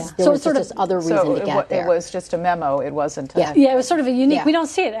 there was just other reason to get there. It was just a memo. It wasn't a... Yeah, it was sort of a unique... We don't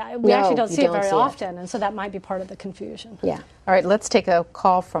see it. We actually don't see it very often, and so that might be part of the confusion. Yeah. All right, let's take a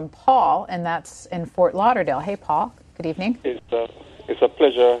call from Paul, and that's in Fort Lauderdale. Hey, Paul. Good evening. It's a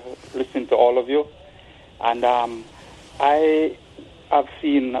pleasure listening to all of you. And I have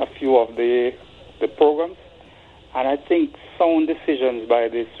seen a few of the programs, and I think sound decisions by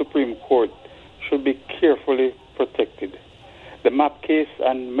the Supreme Court should be carefully protected. The Mapp case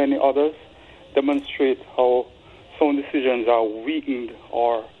and many others demonstrate how sound decisions are weakened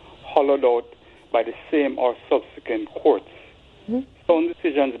or hollowed out by the same or subsequent courts. Mm-hmm. Some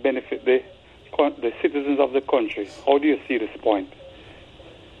decisions benefit the citizens of the country. How do you see this point?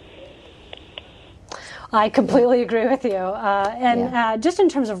 I completely agree with you. Just in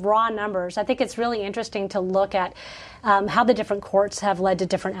terms of raw numbers, I think it's really interesting to look at how the different courts have led to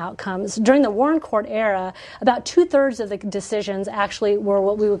different outcomes. During the Warren Court era, about 2/3 of the decisions actually were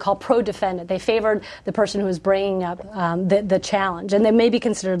what we would call pro-defendant. They favored the person who was bringing up the challenge, and they may be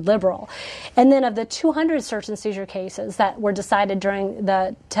considered liberal. And then of the 200 search and seizure cases that were decided during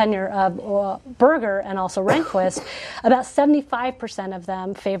the tenure of Berger and also Rehnquist, about 75% of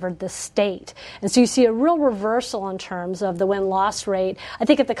them favored the state. And so you see a real reversal in terms of the win-loss rate, I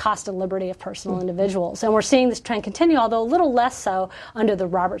think at the cost of liberty of personal individuals. And we're seeing this trend continue, although a little less so under the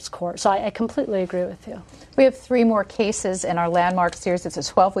Roberts Court. So I completely agree with you. We have 3 more cases in our Landmark series. It's a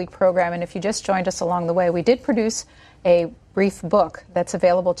 12-week program, and if you just joined us along the way, we did produce a brief book that's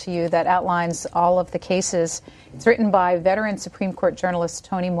available to you that outlines all of the cases. It's written by veteran Supreme Court journalist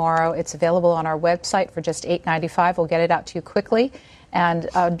Tony Morrow. It's available on our website for just $8.95. We'll get it out to you quickly. And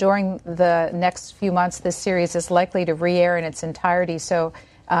during the next few months, this series is likely to re-air in its entirety, so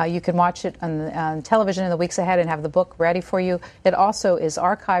you can watch it on television in the weeks ahead and have the book ready for you. It also is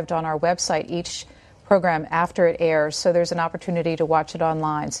archived on our website each program after it airs, so there's an opportunity to watch it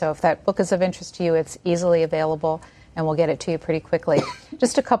online. So if that book is of interest to you, it's easily available, and we'll get it to you pretty quickly.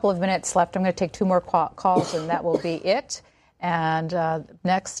 Just a couple of minutes left. I'm going to take 2 more calls, and that will be it. And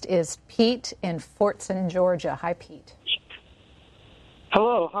next is Pete in Fortson, Georgia. Hi, Pete.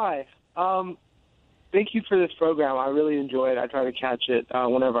 Hello, hi. Thank you for this program. I really enjoy it. I try to catch it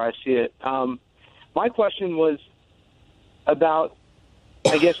whenever I see it. My question was about,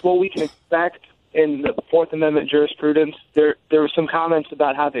 I guess, what we can expect in the Fourth Amendment jurisprudence. There were some comments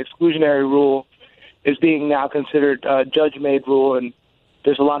about how the exclusionary rule is being now considered a judge-made rule, and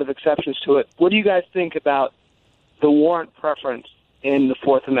there's a lot of exceptions to it. What do you guys think about the warrant preference in the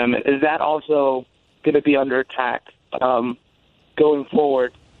Fourth Amendment? Is that also going to be under attack going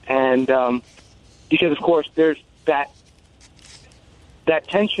forward? And because, of course, there's that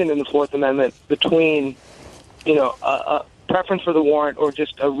tension in the Fourth Amendment between, a preference for the warrant or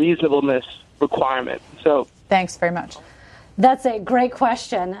just a reasonableness requirement. So, thanks very much. That's a great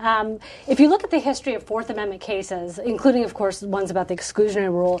question. If you look at the history of Fourth Amendment cases, including, of course, ones about the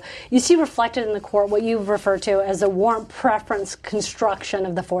exclusionary rule, you see reflected in the court what you refer to as a warrant preference construction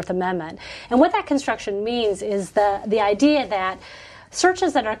of the Fourth Amendment. And what that construction means is the idea that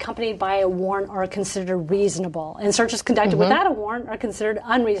searches that are accompanied by a warrant are considered reasonable, and searches conducted without a warrant are considered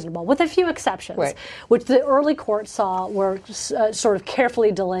unreasonable, with a few exceptions, which the early court saw were sort of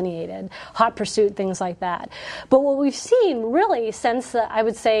carefully delineated, hot pursuit, things like that. But what we've seen really since, I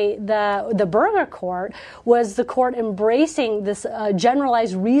would say, the Berger court was the court embracing this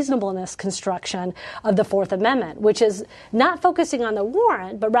generalized reasonableness construction of the Fourth Amendment, which is not focusing on the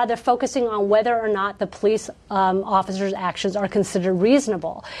warrant, but rather focusing on whether or not the police officers' actions are considered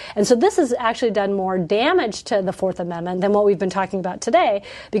reasonable. And so this has actually done more damage to the Fourth Amendment than what we've been talking about today,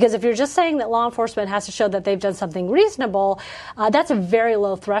 because if you're just saying that law enforcement has to show that they've done something reasonable, that's a very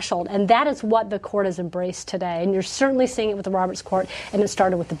low threshold, and that is what the court has embraced today. And you're certainly seeing it with the Roberts Court, and it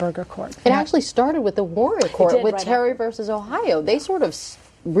started with the Berger Court. It actually started with the Warren Court with Terry versus Ohio. They sort of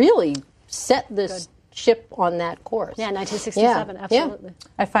really set this ship on that course. Yeah, 1967, absolutely. Yeah.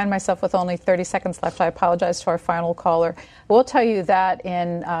 I find myself with only 30 seconds left. I apologize to our final caller. We'll tell you that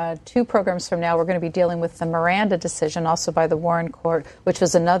in 2 programs from now, we're going to be dealing with the Miranda decision, also by the Warren Court, which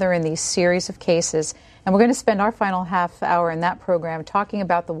was another in these series of cases. And we're going to spend our final half hour in that program talking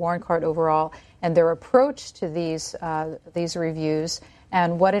about the Warren Court overall and their approach to these reviews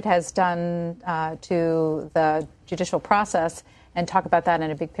and what it has done to the judicial process, and talk about that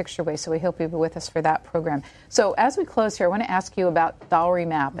in a big picture way. So we hope you'll be with us for that program. So as we close here, I want to ask you about Dalry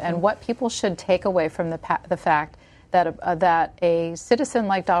Map and what people should take away from the fact that a citizen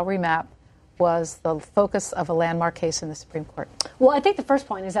like Dalry Map was the focus of a landmark case in the Supreme Court. Well, I think the first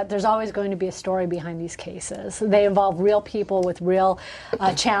point is that there's always going to be a story behind these cases. They involve real people with real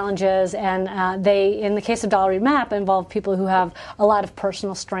challenges, and they, in the case of Dalry Map, involve people who have a lot of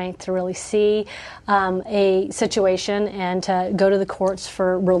personal strength to really see a situation and to go to the courts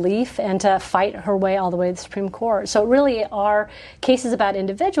for relief and to fight her way all the way to the Supreme Court. So it really are cases about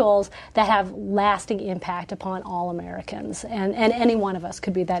individuals that have lasting impact upon all Americans, and any one of us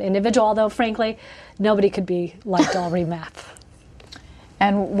could be that individual, although frankly, nobody could be like Dalry Map.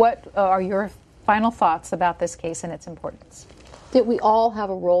 And what are your final thoughts about this case and its importance? That we all have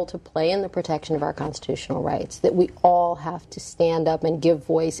a role to play in the protection of our constitutional rights, that we all have to stand up and give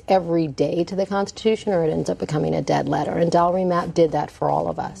voice every day to the Constitution, or it ends up becoming a dead letter. And Dalry Map did that for all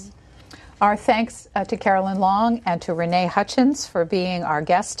of us. Our thanks to Carolyn Long and to Renee Hutchins for being our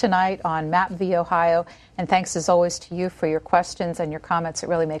guests tonight on Map v. Ohio. And thanks, as always, to you for your questions and your comments. It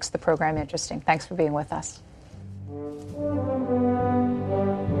really makes the program interesting. Thanks for being with us.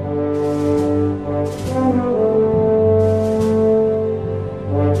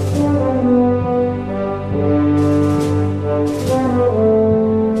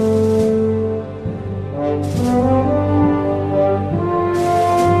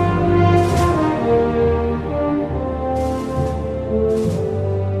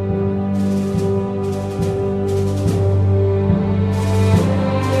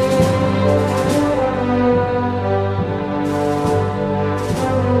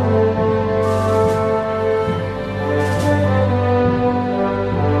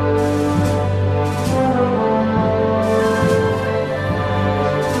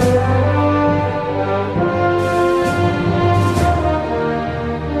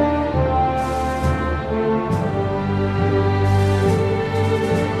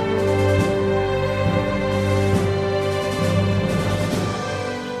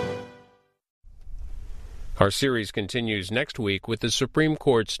 Our series continues next week with the Supreme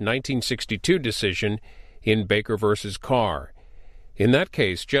Court's 1962 decision in Baker v. Carr. In that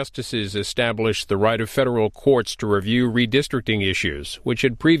case, justices established the right of federal courts to review redistricting issues, which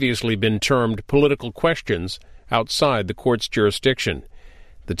had previously been termed political questions outside the court's jurisdiction.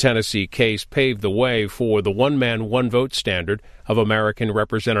 The Tennessee case paved the way for the one-man, one-vote standard of American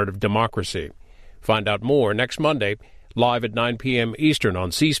representative democracy. Find out more next Monday, live at 9 p.m. Eastern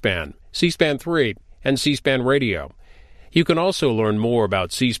on C-SPAN, C-SPAN 3, and C-SPAN Radio. You can also learn more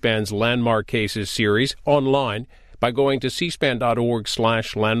about C-SPAN's Landmark Cases series online by going to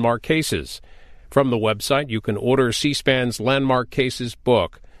cspan.org/landmarkcases. From the website, you can order C-SPAN's Landmark Cases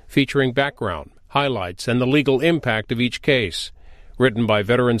book, featuring background, highlights, and the legal impact of each case. Written by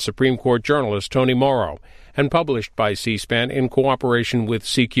veteran Supreme Court journalist Tony Morrow, and published by C-SPAN in cooperation with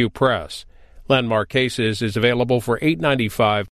CQ Press. Landmark Cases is available for $8.95